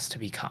MLS to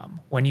become.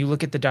 When you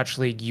look at the Dutch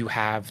league, you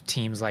have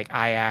teams like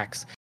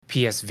Ajax,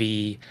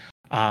 PSV,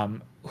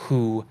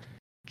 who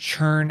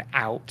churn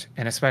out,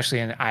 and especially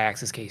in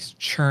Ajax's case,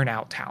 churn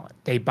out talent.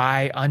 They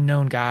buy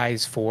unknown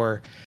guys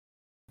for,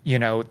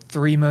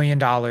 $3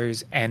 million,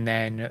 and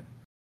then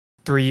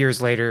 3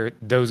 years later,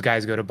 those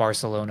guys go to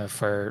Barcelona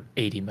for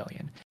 80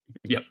 million.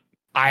 Yep.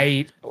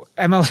 I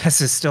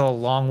MLS is still a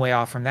long way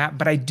off from that,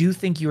 but I do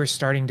think you are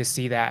starting to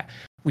see that.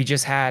 We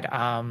just had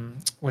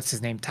what's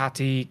his name,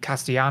 Tati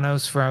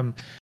Castellanos from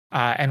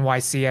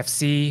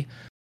NYCFC,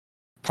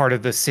 part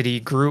of the City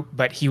group,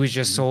 but he was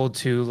just Mm-hmm. sold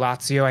to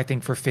Lazio, I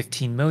think, for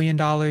 $15 million.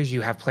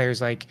 You have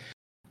players like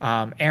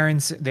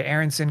the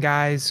Aronson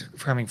guys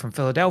coming from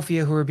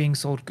Philadelphia who are being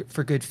sold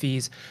for good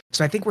fees.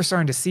 So I think we're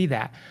starting to see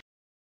that.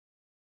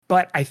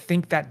 But I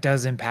think that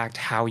does impact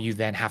how you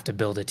then have to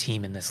build a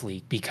team in this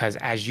league because,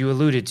 as you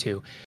alluded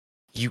to,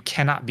 you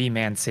cannot be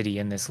Man City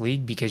in this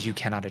league because you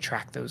cannot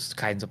attract those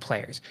kinds of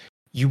players.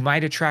 You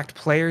might attract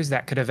players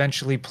that could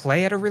eventually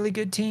play at a really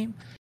good team,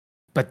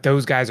 but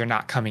those guys are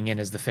not coming in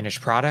as the finished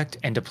product.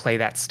 And to play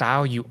that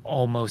style, you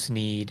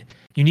need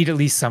at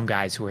least some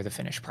guys who are the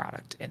finished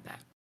product in that.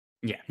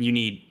 Yeah, you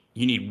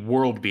need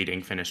world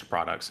beating finished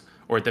products,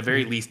 or at the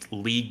very Mhm. least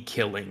league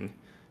killing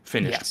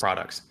finished Yes.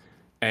 products.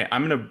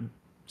 I'm gonna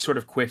sort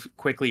of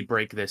quickly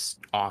break this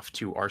off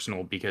to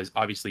Arsenal because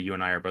obviously you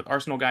and I are both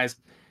Arsenal guys,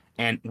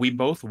 and we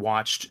both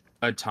watched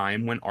a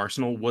time when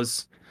Arsenal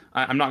was,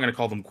 I'm not gonna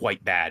call them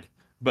quite bad,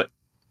 but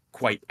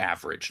quite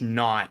average,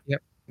 not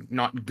Yep.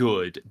 not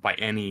good by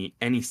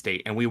any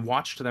state. And we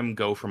watched them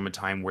go from a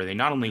time where they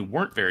not only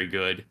weren't very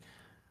good,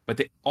 but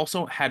they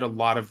also had a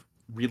lot of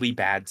really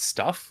bad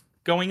stuff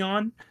going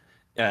on.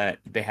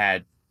 They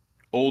had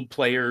old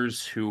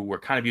players who were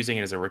kind of using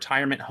it as a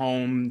retirement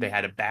home. They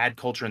had a bad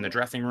culture in the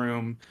dressing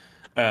room.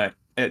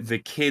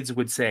 The kids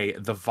would say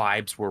the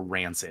vibes were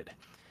rancid.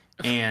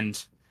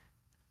 And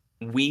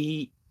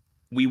we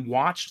we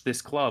watched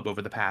this club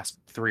over the past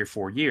 3 or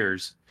 4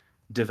 years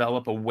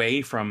develop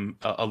away from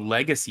a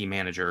legacy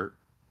manager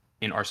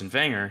in Arsene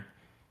Wenger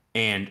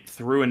and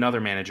through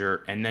another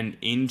manager and then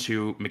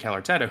into Mikel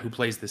Arteta, who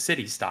plays the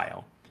City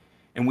style.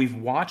 And we've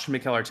watched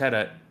Mikel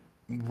Arteta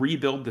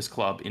rebuild this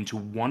club into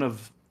one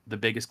of the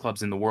biggest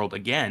clubs in the world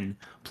again,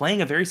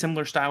 playing a very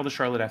similar style to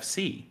Charlotte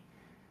FC.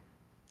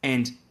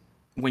 And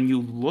when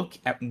you look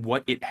at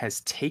what it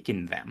has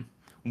taken them,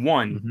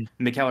 one, Mhm.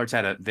 Mikel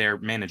Arteta, their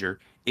manager,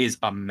 is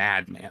a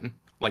madman.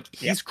 Like,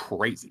 Yeah. he's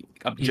crazy. He's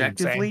insane.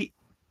 Objectively,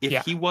 if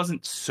Yeah. he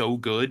wasn't so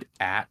good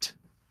at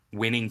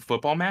winning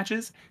football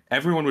matches,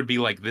 everyone would be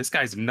like, this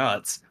guy's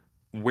nuts.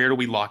 Where do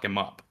we lock him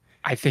up?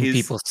 I think His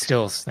people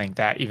still think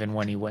that even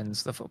when he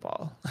wins the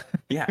football.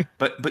 Yeah,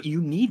 but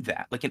you need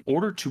that. Like, in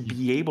order to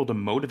be able to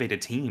motivate a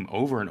team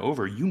over and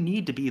over, you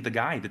need to be the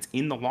guy that's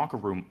in the locker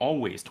room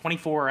always,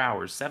 24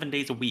 hours, 7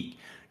 days a week,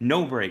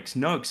 no breaks,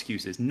 no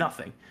excuses,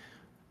 nothing.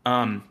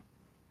 Um,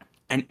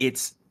 and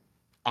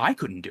I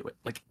couldn't do it.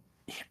 Like,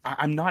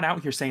 I'm not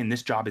out here saying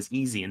this job is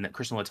easy and that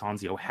Christian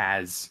Latanzio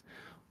has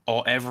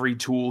every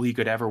tool he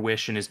could ever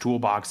wish in his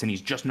toolbox and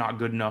he's just not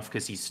good enough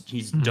because he's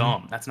Mhm.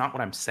 dumb. That's not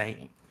what I'm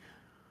saying.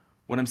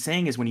 What I'm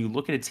saying is when you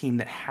look at a team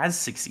that has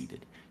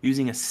succeeded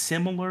using a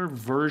similar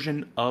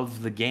version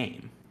of the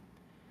game,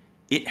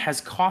 it has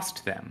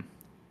cost them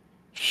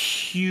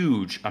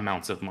huge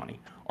amounts of money.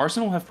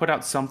 Arsenal have put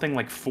out something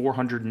like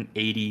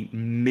 480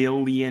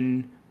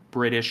 million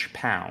British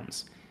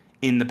pounds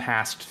in the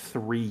past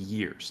 3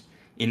 years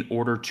in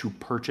order to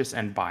purchase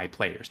and buy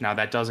players. Now,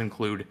 that does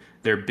include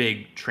their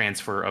big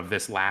transfer of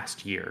this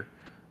last year,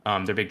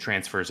 their big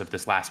transfers of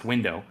this last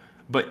window.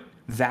 But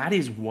that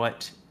is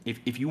what,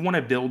 if you want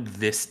to build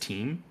this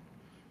team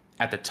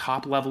at the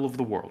top level of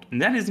the world,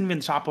 and that isn't even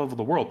the top level of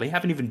the world, they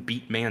haven't even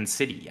beat Man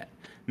City yet.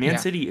 Man Yeah.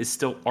 City is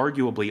still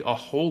arguably a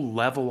whole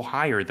level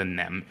higher than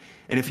them.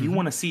 And if you Mhm.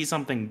 want to see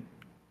something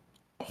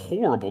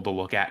horrible to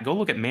look at, go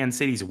look at Man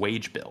City's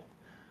wage bill,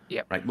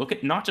 Yep. right? Look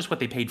at not just what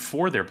they paid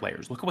for their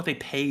players, look at what they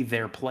pay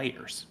their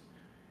players.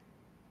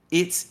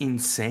 It's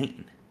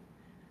insane.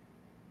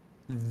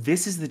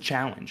 This is the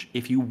challenge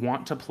if you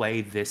want to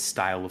play this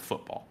style of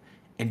football.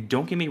 And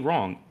don't get me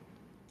wrong,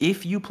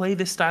 if you play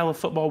this style of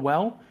football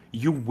well,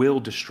 you will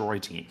destroy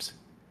teams.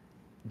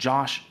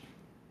 Josh,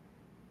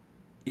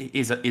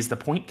 is the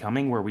point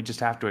coming where we just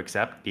have to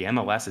accept the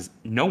MLS is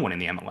no one in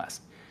the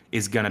MLS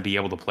is going to be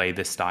able to play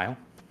this style?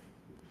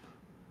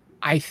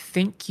 I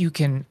think you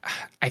can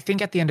I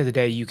think at the end of the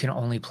day you can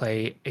only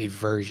play a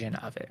version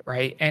of it,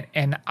 right?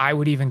 And I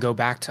would even go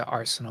back to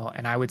Arsenal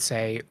and I would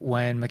say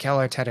when Mikel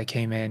Arteta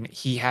came in,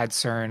 he had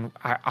certain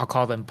I'll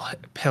call them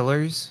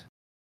pillars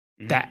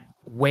Mhm. that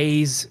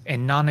ways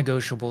and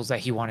non-negotiables that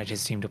he wanted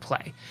his team to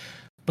play.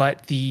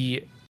 But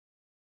the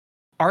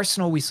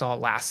Arsenal we saw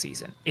last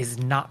season is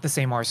not the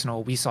same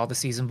Arsenal we saw the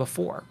season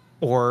before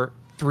or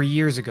 3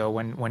 years ago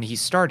when he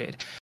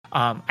started.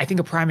 I think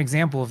a prime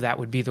example of that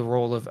would be the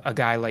role of a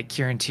guy like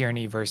Kieran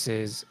Tierney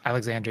versus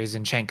Alexander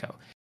Zinchenko.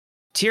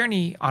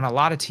 Tierney on a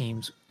lot of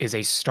teams is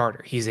a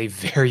starter. He's a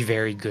very,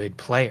 very good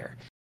player.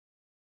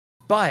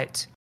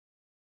 But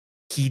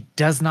he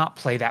does not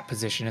play that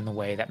position in the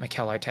way that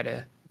Mikel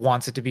Arteta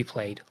wants it to be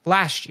played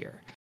last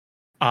year.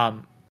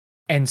 Um,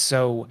 and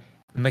so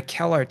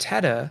Mikel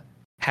Arteta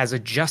has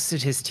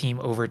adjusted his team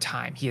over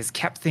time. He has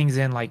kept things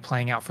in like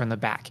playing out from the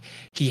back.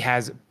 He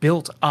has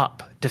built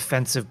up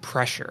defensive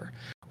pressure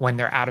when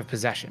they're out of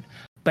possession.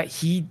 But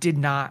he did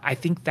not. I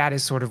think that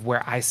is sort of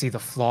where I see the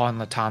flaw in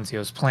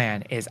Latanzio's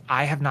plan is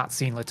I have not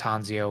seen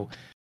Latanzio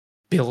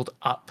build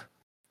up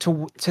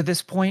to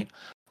this point.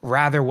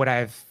 Rather, what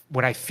I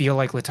feel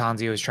like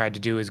Latanzio has tried to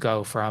do is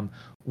go from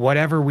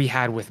whatever we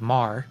had with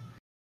Mar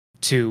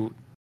to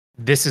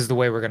this is the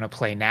way we're going to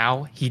play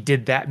now. He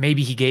did that.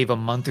 Maybe he gave a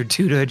month or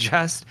two to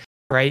adjust,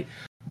 right?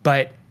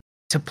 But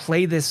to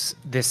play this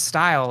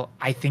style,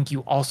 I think you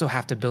also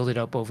have to build it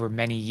up over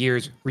many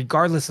years,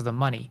 regardless of the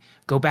money.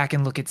 Go back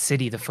and look at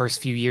City the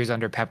first few years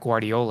under Pep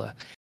Guardiola.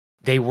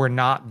 They were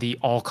not the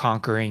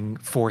all-conquering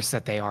force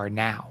that they are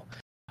now.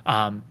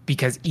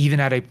 Because even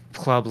at a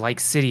club like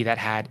City that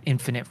had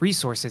infinite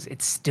resources,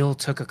 it still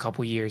took a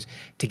couple years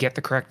to get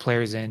the correct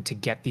players in, to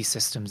get these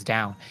systems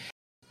down.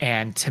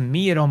 And to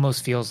me, it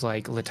almost feels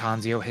like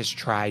Latanzio has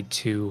tried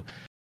to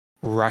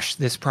rush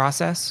this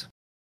process.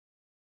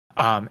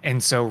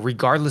 And so,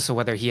 regardless of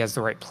whether he has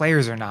the right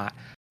players or not,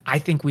 I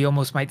think we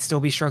almost might still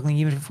be struggling,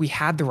 even if we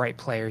had the right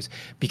players,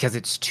 because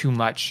it's too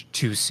much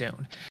too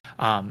soon.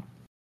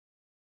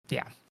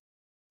 Yeah.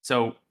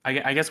 So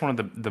I guess one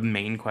of the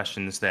main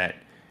questions that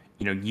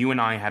you and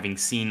I, having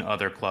seen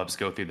other clubs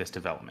go through this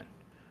development,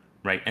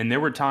 right? And there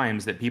were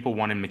times that people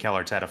wanted Mikel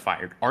Arteta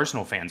fired.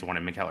 Arsenal fans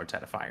wanted Mikel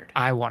Arteta fired.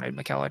 I wanted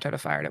Mikel Arteta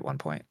fired at one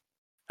point.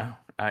 Oh,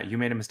 you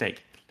made a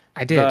mistake.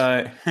 I did.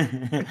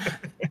 The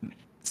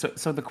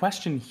so the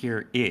question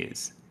here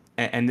is,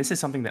 and this is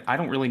something that I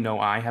don't really know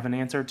I have an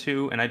answer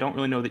to, and I don't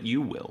really know that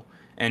you will.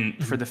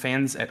 And for the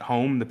fans at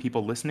home, the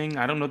people listening,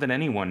 I don't know that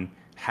anyone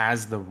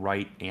has the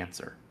right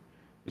answer,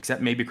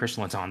 except maybe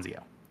Christian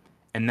Latanzio.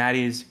 And that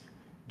is,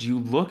 do you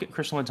look at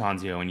Christian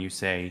Latanzio and you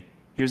say,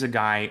 here's a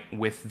guy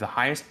with the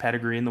highest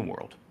pedigree in the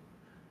world,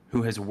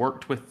 who has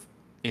worked with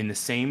in the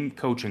same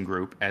coaching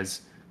group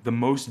as the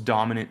most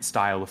dominant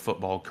style of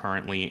football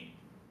currently,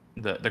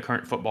 the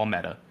current football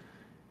meta,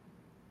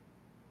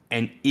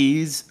 and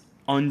is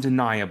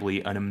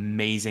undeniably an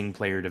amazing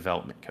player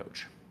development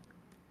coach?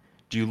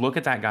 Do you look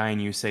at that guy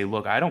and you say,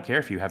 look, I don't care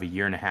if you have a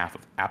year and a half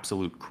of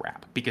absolute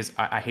crap, because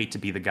I hate to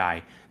be the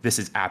guy, this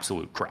is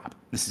absolute crap.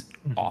 This is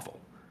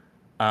awful.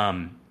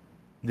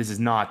 This is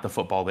not the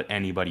football that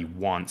anybody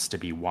wants to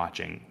be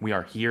watching. We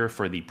are here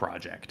for the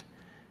project.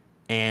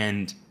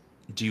 And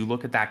do you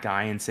look at that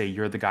guy and say,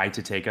 you're the guy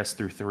to take us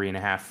through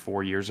 3.5,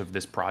 4 years of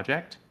this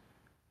project?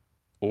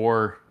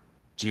 Or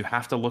do you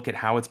have to look at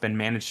how it's been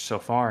managed so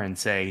far and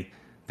say,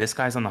 this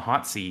guy's on the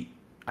hot seat?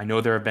 I know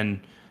there have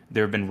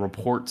been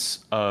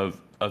reports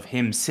of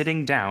him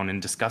sitting down and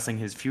discussing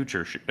his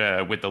future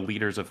with the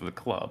leaders of the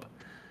club,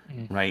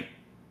 right?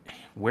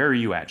 Where are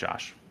you at,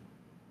 Josh?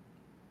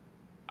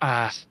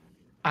 I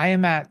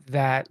am at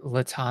that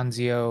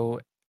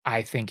Latanzio,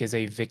 I think, is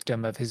a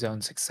victim of his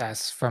own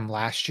success from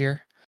last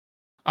year.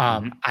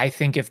 I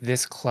think if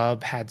this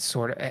club had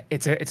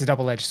it's a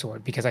double-edged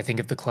sword, because I think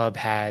if the club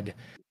had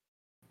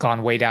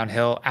gone way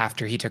downhill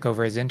after he took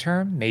over as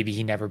interim, maybe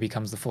he never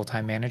becomes the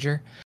full-time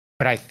manager.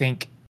 But I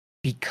think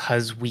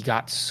because we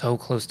got so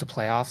close to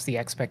playoffs, the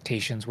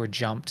expectations were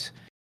jumped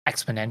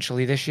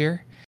exponentially this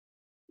year.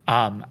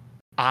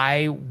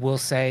 I will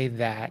say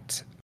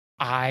that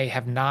I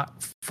have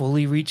not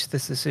fully reached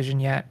this decision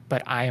yet,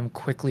 but I am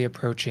quickly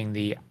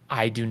approaching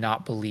I do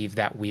not believe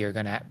that we are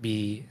going to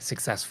be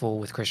successful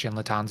with Christian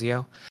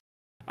Latanzio.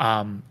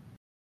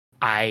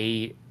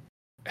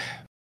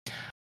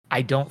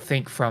 I don't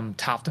think from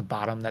top to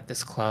bottom that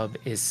this club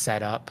is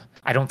set up.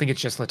 I don't think it's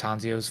just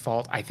Latanzio's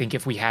fault. I think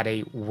if we had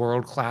a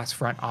world-class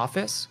front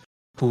office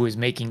who is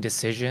making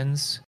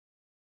decisions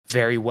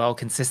very well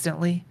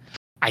consistently,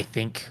 I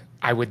think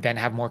I would then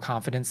have more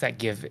confidence that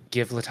give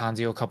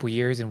Latanzio a couple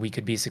years and we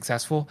could be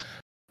successful.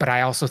 But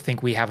I also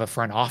think we have a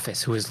front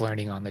office who is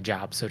learning on the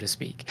job, so to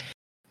speak.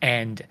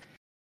 And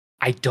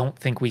I don't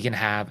think we can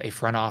have a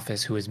front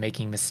office who is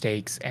making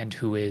mistakes and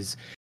who is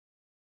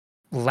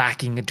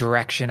lacking a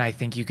direction, I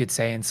think you could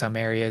say, in some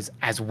areas,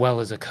 as well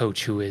as a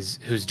coach who's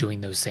doing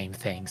those same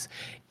things.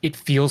 It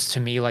feels to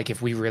me like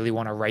if we really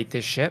want to right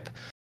this ship,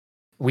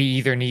 we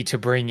either need to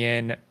bring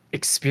in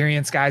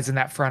experienced guys in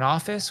that front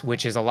office,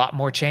 which is a lot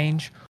more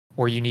change,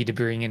 or you need to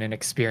bring in an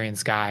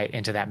experienced guy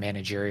into that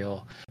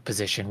managerial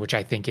position, which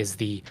I think is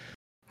the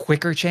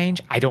quicker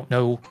change. I don't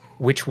know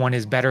which one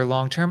is better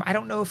long term. I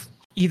don't know if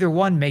either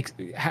one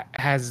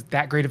has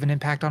that great of an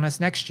impact on us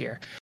next year.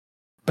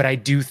 But I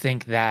do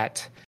think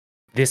that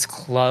this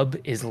club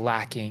is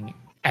lacking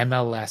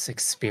MLS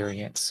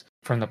experience,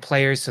 from the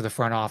players to the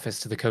front office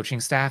to the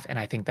coaching staff, and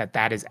I think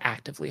that is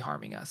actively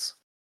harming us.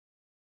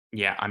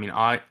 Yeah, I mean,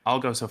 I'll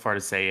go so far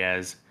to say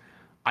as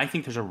I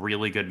think there's a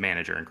really good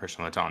manager in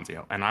Christian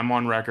Latanzio, and I'm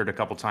on record a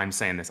couple times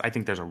saying this. I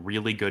think there's a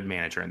really good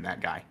manager in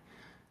that guy.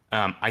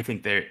 I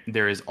think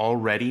there is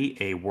already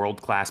a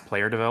world-class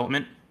player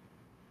development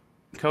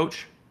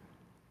coach,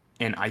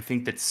 and I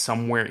think that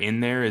somewhere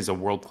in there is a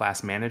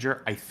world-class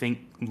manager. I think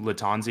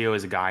Latanzio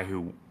is a guy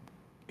who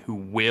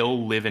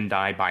will live and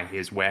die by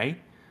his way.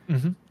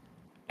 Mm-hmm.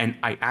 And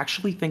I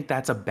actually think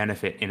that's a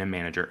benefit in a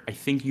manager. I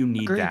think you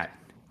need Agreed.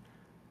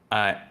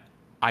 that.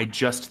 I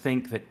just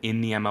think that in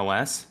the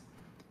MLS,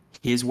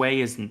 his way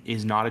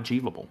is not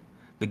achievable.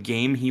 The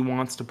game he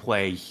wants to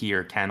play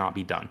here cannot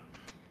be done.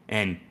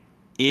 And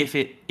if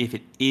it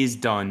is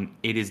done,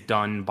 it is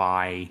done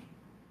by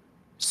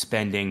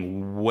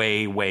spending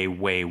way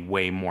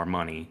more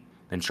money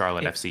than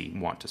Charlotte FC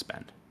want to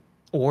spend.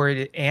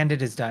 And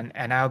it is done.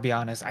 And I'll be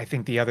honest, I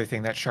think the other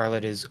thing that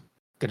Charlotte is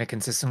going to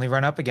consistently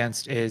run up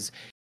against is,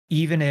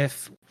 even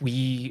if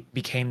we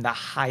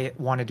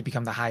wanted to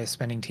become the highest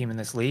spending team in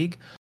this league,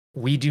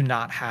 we do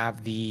not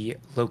have the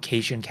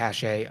location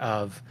cachet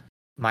of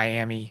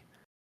Miami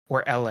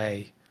or LA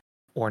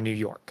or New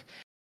York.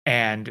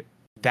 And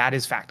that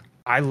is fact.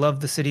 I love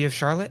the city of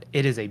Charlotte.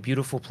 It is a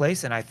beautiful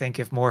place. And I think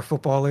if more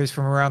footballers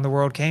from around the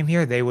world came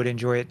here, they would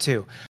enjoy it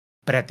too.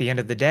 But at the end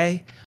of the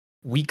day,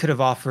 we could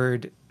have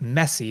offered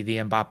Messi the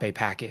Mbappe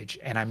package.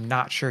 And I'm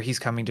not sure he's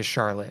coming to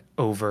Charlotte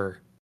over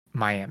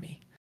Miami.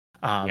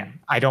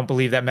 I don't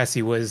believe that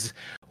Messi was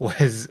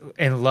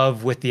in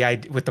love with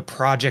the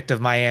project of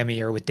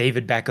Miami or with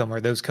David Beckham or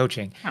those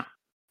coaching. Huh.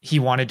 He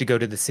wanted to go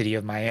to the city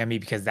of Miami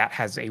because that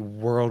has a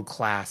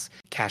world-class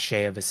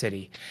cachet of a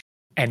city.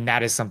 And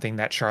that is something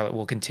that Charlotte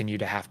will continue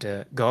to have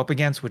to go up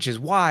against, which is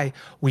why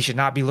we should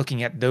not be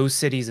looking at those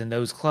cities and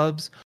those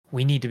clubs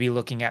We need to be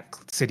looking at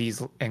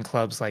cities and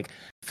clubs like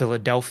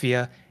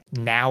Philadelphia,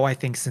 now I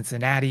think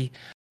Cincinnati,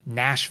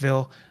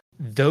 Nashville,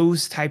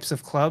 those types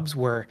of clubs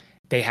where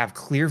they have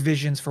clear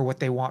visions for what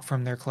they want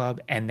from their club,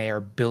 and they are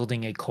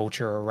building a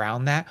culture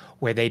around that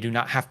where they do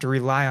not have to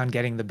rely on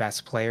getting the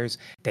best players.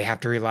 They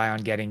have to rely on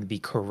getting the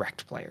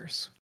correct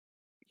players.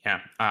 Yeah,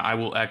 I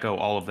will echo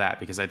all of that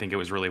because I think it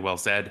was really well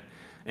said.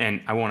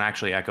 And I won't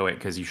actually echo it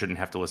because you shouldn't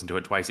have to listen to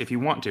it twice. If you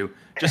want to,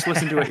 just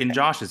listen to it in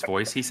Josh's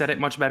voice. He said it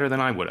much better than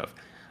I would have.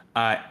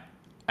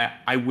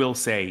 I will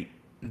say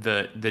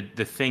the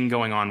thing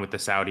going on with the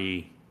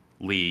Saudi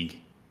league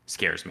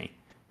scares me.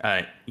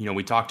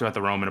 We talked about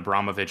the Roman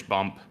Abramovich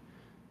bump.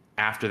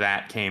 After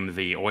that came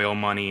the oil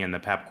money and the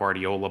Pep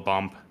Guardiola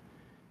bump.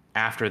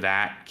 After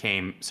that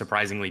came,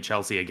 surprisingly,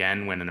 Chelsea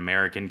again when an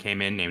American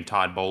came in named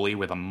Todd Bowley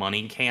with a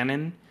money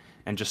cannon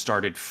and just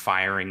started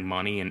firing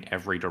money in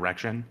every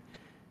direction.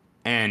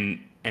 And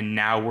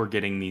now we're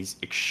getting these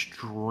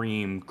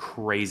extreme,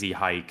 crazy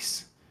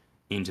hikes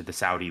into the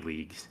Saudi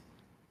leagues.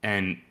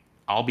 And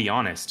I'll be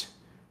honest,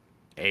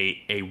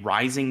 a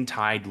rising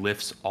tide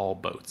lifts all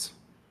boats,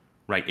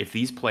 right? If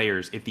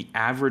the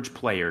average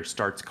player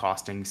starts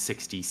costing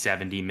 60,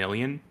 70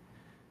 million,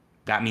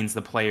 that means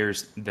the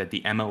players that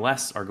the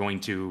MLS are going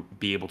to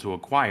be able to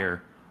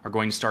acquire are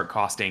going to start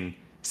costing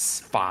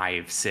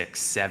 5, 6,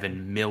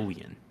 7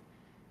 million.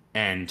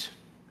 And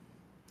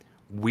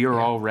we're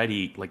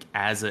already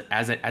as the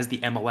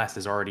MLS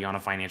is already on a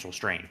financial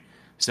strain.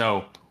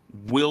 So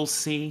we'll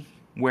see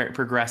where it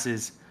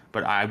progresses,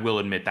 but I will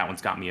admit that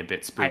one's got me a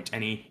bit spooked. Go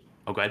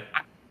ahead.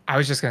 I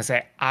was just going to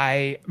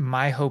say,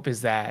 my hope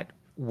is that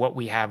what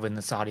we have in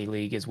the Saudi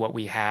League is what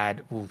we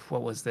had,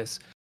 what was this,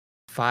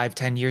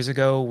 5-10 years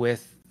ago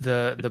with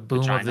the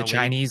boom of the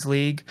Chinese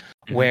League,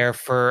 where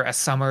for a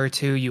summer or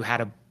two, you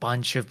had a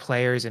bunch of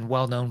players and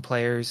well-known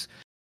players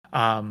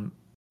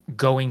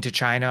going to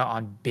China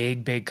on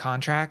big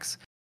contracts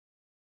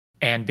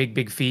and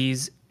big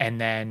fees,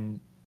 and then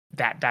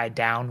that died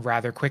down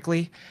rather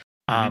quickly.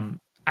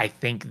 I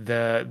think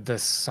the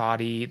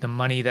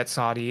money that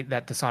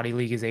the Saudi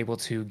League is able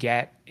to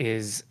get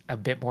is a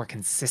bit more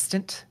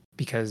consistent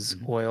because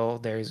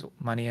there's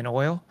money in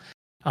oil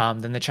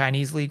than the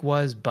Chinese League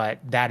was. But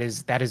that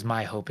is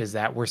my hope, is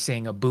that we're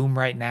seeing a boom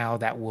right now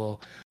that will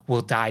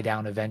die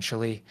down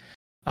eventually.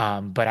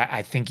 But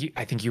I think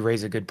you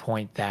raise a good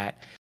point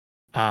that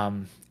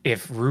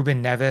if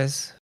Ruben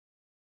Neves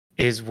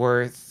is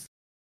worth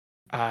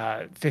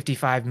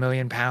 55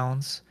 million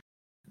pounds,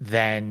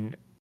 then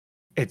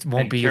it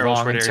won't be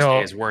long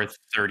until is worth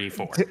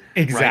 34.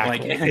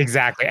 Exactly, right?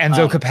 Exactly.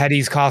 Enzo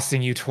Capetti's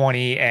costing you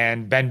 20,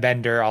 and Ben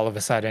Bender all of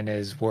a sudden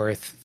is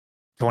worth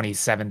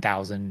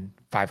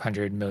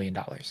 $27,500 million.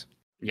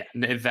 Yeah,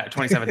 that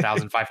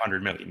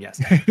 27,500 million.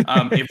 Yes.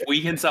 If we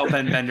can sell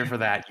Ben Bender for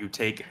that, you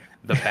take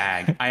the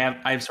bag.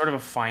 I have sort of a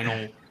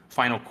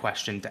final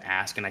question to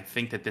ask, and I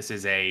think that this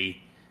is a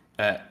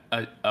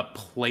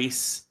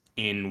place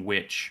in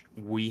which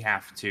we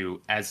have to,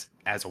 as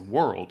a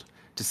world,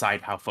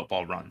 decide how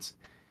football runs.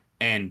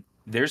 And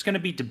there's going to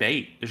be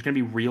debate. There's going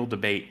to be real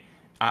debate.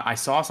 I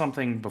saw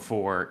something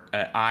before.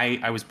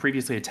 I was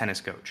previously a tennis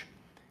coach,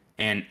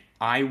 and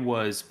I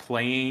was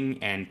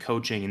playing and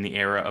coaching in the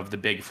era of the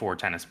big four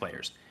tennis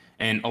players.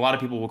 And a lot of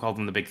people will call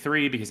them the big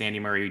three because Andy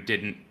Murray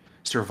didn't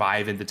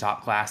survive in the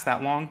top class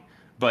that long.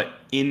 But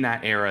in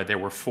that era, there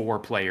were four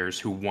players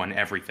who won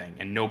everything,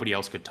 and nobody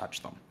else could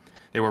touch them.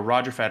 They were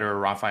Roger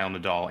Federer, Rafael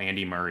Nadal,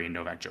 Andy Murray, and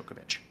Novak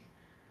Djokovic.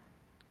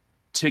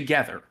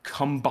 Together,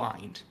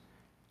 combined,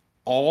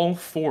 all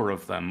four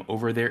of them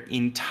over their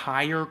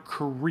entire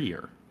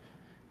career,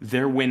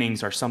 their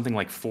winnings are something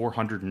like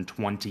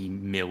 420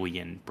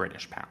 million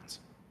British pounds.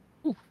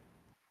 Ooh.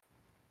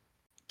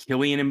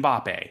 Kylian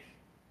Mbappe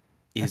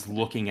is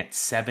looking at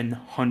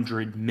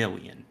 700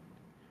 million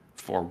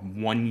for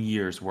 1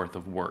 year's worth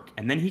of work.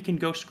 And then he can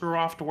go screw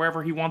off to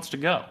wherever he wants to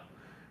go.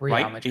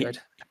 Real Madrid.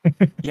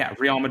 Yeah,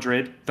 Real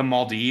Madrid, the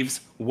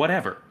Maldives,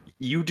 whatever.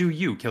 You do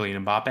you,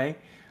 Kylian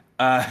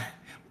Mbappe.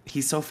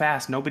 He's so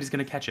fast, nobody's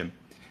going to catch him.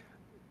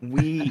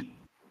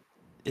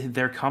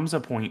 There comes a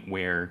point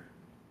where,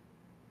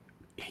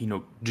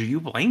 do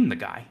you blame the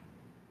guy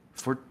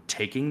for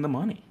taking the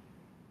money?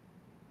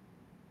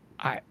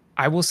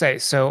 I will say,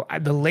 so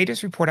the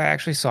latest report I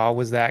actually saw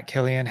was that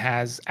Kylian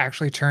has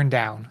actually turned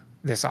down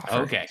this offer.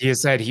 Okay. He has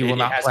said he will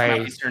not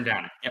play. He's turned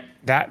down. Yep.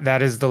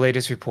 That is the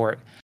latest report.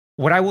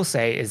 What I will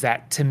say is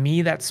that, to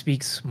me, that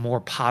speaks more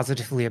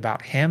positively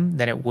about him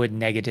than it would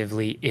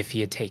negatively if he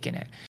had taken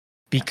it.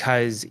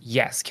 Because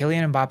yes,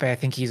 Kylian Mbappe, I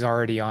think he's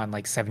already on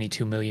like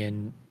 72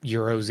 million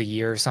euros a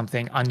year or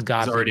something.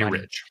 Ungodly He's already money.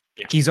 Rich.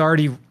 Yeah. He's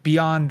already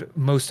beyond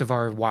most of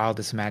our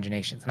wildest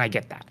imaginations, and I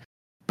get that.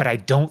 But I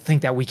don't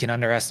think that we can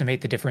underestimate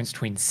the difference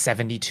between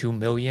 72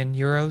 million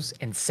euros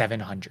and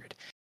 700.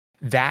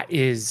 That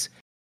is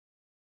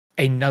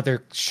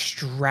another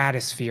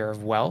stratosphere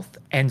of wealth.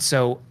 And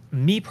so,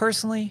 me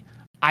personally,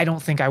 I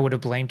don't think I would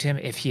have blamed him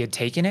if he had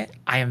taken it.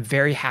 I am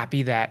very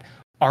happy that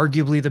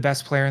arguably the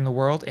best player in the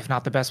world, if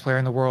not the best player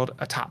in the world,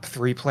 a top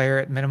 3 player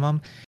at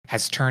minimum,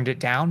 has turned it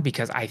down,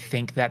 because I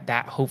think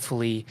that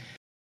hopefully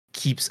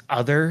keeps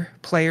other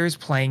players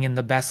playing in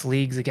the best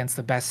leagues against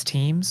the best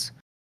teams.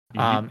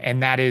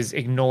 And that is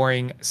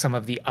ignoring some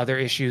of the other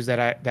issues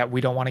that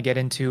we don't want to get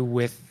into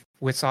with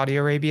Saudi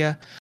Arabia.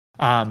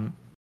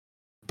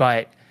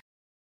 But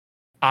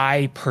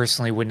I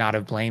personally would not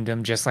have blamed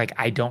him. Just like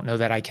I don't know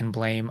that I can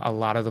blame a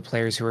lot of the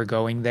players who are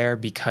going there,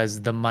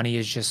 because the money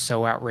is just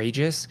so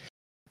outrageous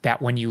that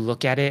when you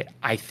look at it,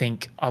 I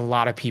think a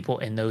lot of people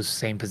in those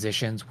same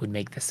positions would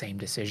make the same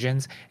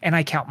decisions. And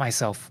I count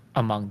myself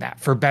among that,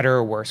 for better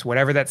or worse.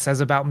 Whatever that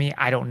says about me,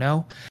 I don't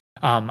know.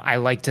 I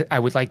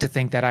would like to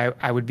think that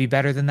I would be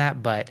better than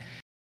that, but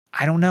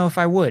I don't know if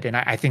I would. And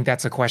I think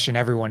that's a question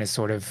everyone is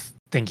sort of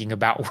thinking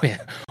about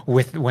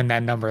with when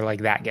that number like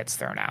that gets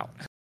thrown out.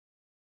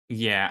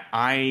 Yeah,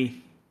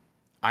 I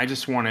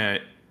just want to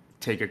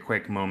take a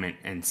quick moment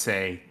and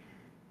say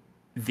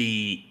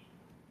the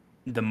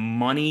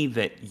money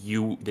that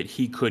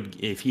he could,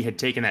 if he had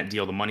taken that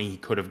deal, the money he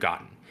could have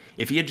gotten,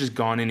 if he had just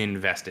gone and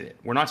invested it.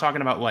 We're not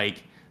talking about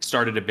like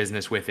started a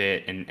business with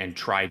it and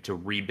tried to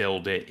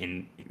rebuild it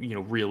in,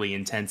 really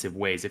intensive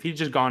ways. If he'd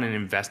just gone and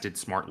invested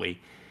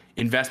smartly,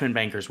 investment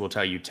bankers will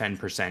tell you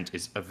 10%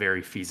 is a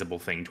very feasible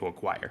thing to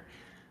acquire.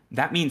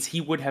 That means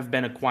he would have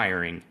been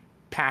acquiring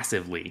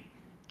passively,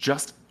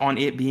 just on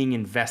it being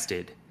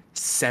invested,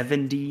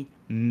 70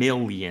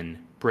 million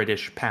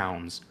British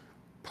pounds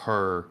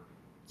per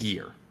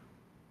year.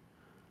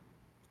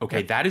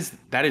 Okay, that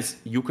is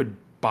you could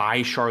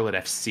buy Charlotte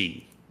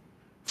FC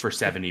for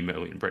 70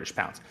 million British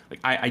pounds. Like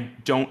I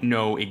don't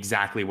know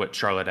exactly what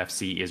Charlotte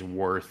FC is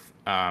worth.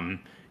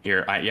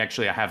 Here, I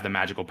have the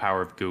magical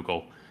power of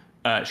Google.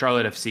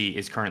 Charlotte FC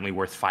is currently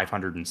worth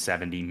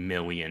 570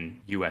 million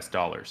US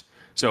dollars.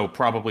 So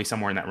probably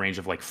somewhere in that range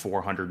of like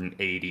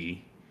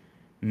 480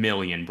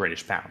 million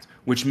British pounds,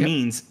 which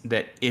means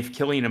that if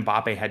Kylian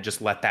Mbappe had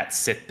just let that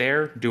sit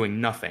there doing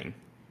nothing,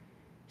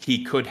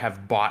 he could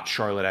have bought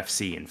Charlotte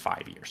FC in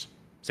 5 years,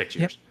 6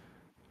 years.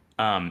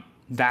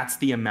 That's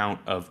the amount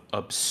of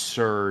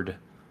absurd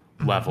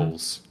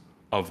levels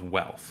of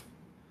wealth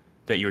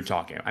that you're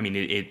talking. I mean,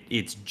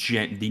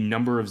 the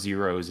number of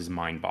zeros is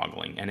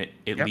mind-boggling, and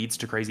it leads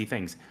to crazy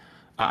things.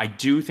 I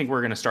do think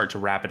we're going to start to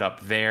wrap it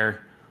up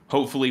there.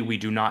 Hopefully, we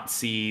do not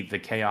see the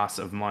chaos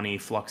of money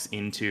flux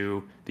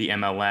into the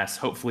MLS.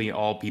 Hopefully,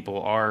 all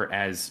people are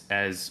as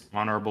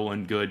honorable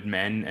and good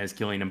men as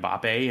Kylian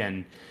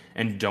Mbappe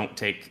and don't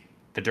take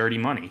the dirty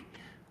money.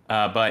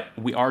 But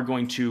we are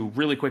going to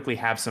really quickly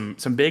have some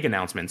big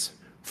announcements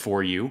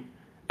for you.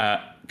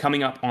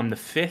 Coming up on the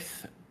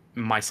 5th,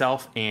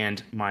 myself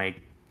and my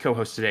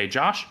co-host today,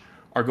 Josh,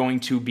 are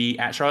going to be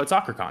at Charlotte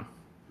SoccerCon.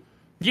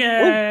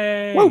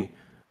 Yay! Woo!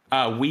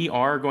 We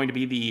are going to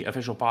be the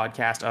official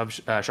podcast of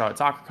Charlotte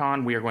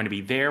SoccerCon. We are going to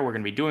be there. We're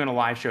going to be doing a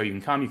live show. You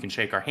can come. You can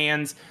shake our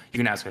hands. You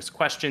can ask us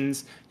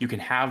questions. You can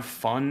have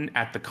fun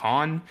at the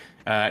con.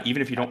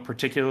 Even if you don't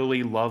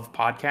particularly love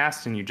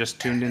podcasts and you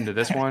just tuned into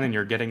this one and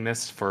you're getting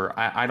this for,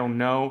 I don't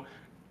know,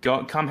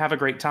 come have a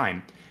great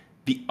time.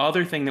 The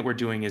other thing that we're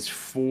doing is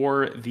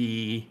for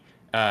the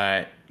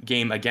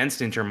game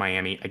against Inter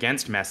Miami,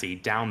 against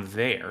Messi, down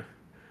there,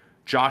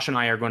 Josh and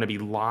I are going to be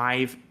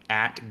live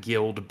at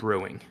Guild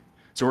Brewing.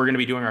 So we're going to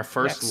be doing our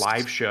first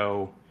live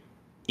show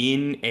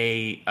in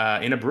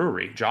a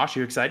brewery. Josh,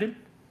 you excited?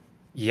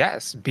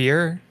 Yes.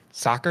 Beer,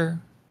 soccer,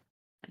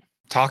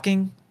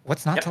 talking.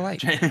 What's not to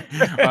like?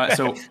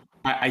 So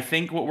I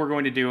think what we're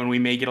going to do, and we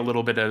may get a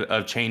little bit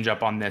of change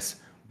up on this,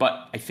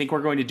 but I think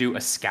we're going to do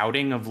a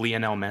scouting of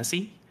Lionel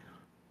Messi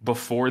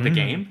before the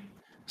game.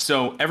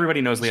 So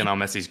everybody knows Lionel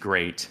Messi's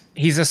great.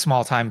 He's a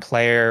small-time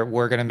player.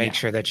 We're going to make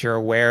sure that you're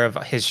aware of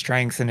his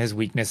strengths and his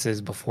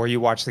weaknesses before you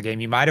watch the game.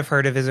 You might have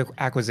heard of his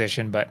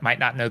acquisition, but might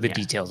not know the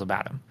details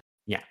about him.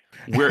 Yeah.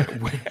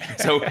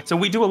 So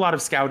we do a lot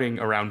of scouting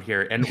around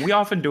here, and we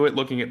often do it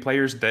looking at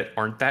players that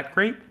aren't that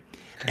great.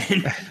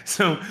 And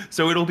so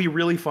it'll be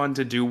really fun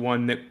to do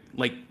one that,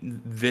 like,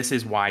 this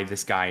is why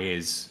this guy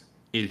is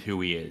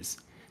who he is.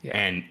 Yeah.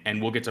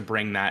 And we'll get to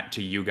bring that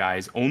to you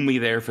guys only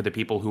there for the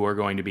people who are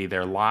going to be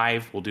there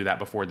live. We'll do that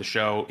before the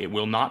show. It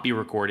will not be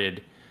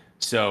recorded.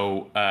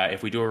 So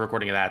if we do a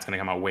recording of that, it's going to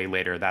come out way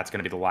later. That's going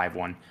to be the live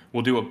one.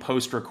 We'll do a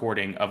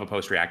post-recording of a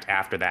post-react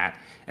after that.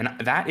 And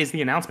that is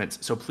the announcements.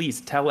 So please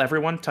tell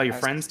everyone, tell your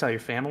friends, tell your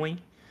family.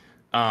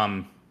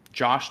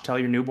 Josh, tell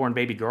your newborn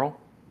baby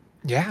girl.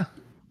 Yeah.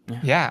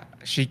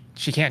 She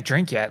can't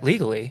drink yet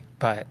legally,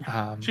 but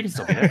she can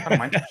still be there. I don't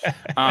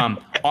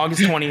mind.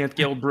 August 20th,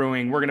 Guild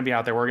Brewing. We're gonna be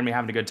out there. We're gonna be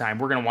having a good time.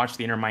 We're gonna watch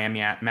the Inter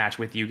Miami match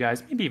with you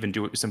guys. Maybe even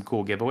do some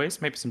cool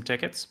giveaways. Maybe some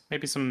tickets.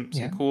 Maybe some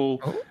cool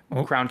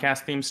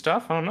Crowncast themed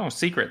stuff. I don't know.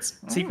 Secrets.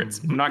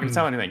 I'm not gonna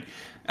tell anything.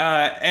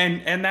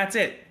 And that's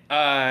it.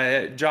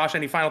 Josh,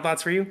 any final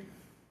thoughts for you?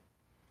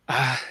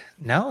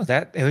 No.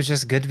 It was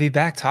just good to be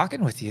back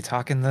talking with you,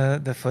 talking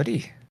the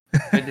footy.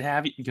 Good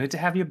to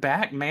have you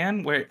back,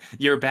 man.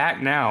 You're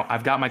back now.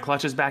 I've got my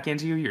clutches back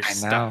into you. You're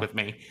stuck with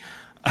me.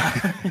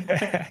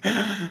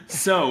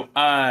 So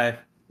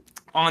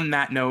on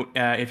that note,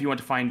 if you want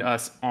to find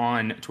us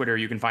on Twitter,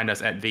 you can find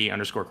us at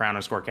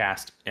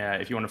 _crown_cast.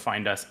 If you want to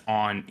find us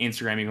on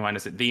Instagram, you can find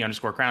us at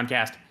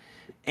 _crowncast.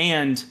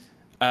 And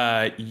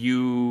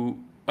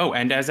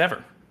and as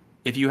ever,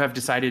 if you have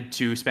decided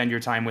to spend your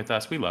time with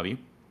us, we love you.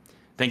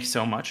 Thank you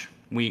so much.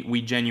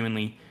 We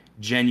genuinely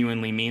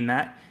mean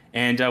that.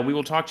 And we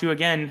will talk to you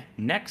again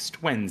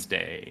next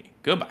Wednesday.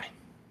 Goodbye.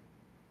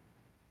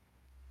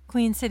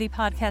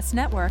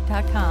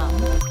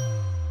 QueenCityPodcastNetwork.com.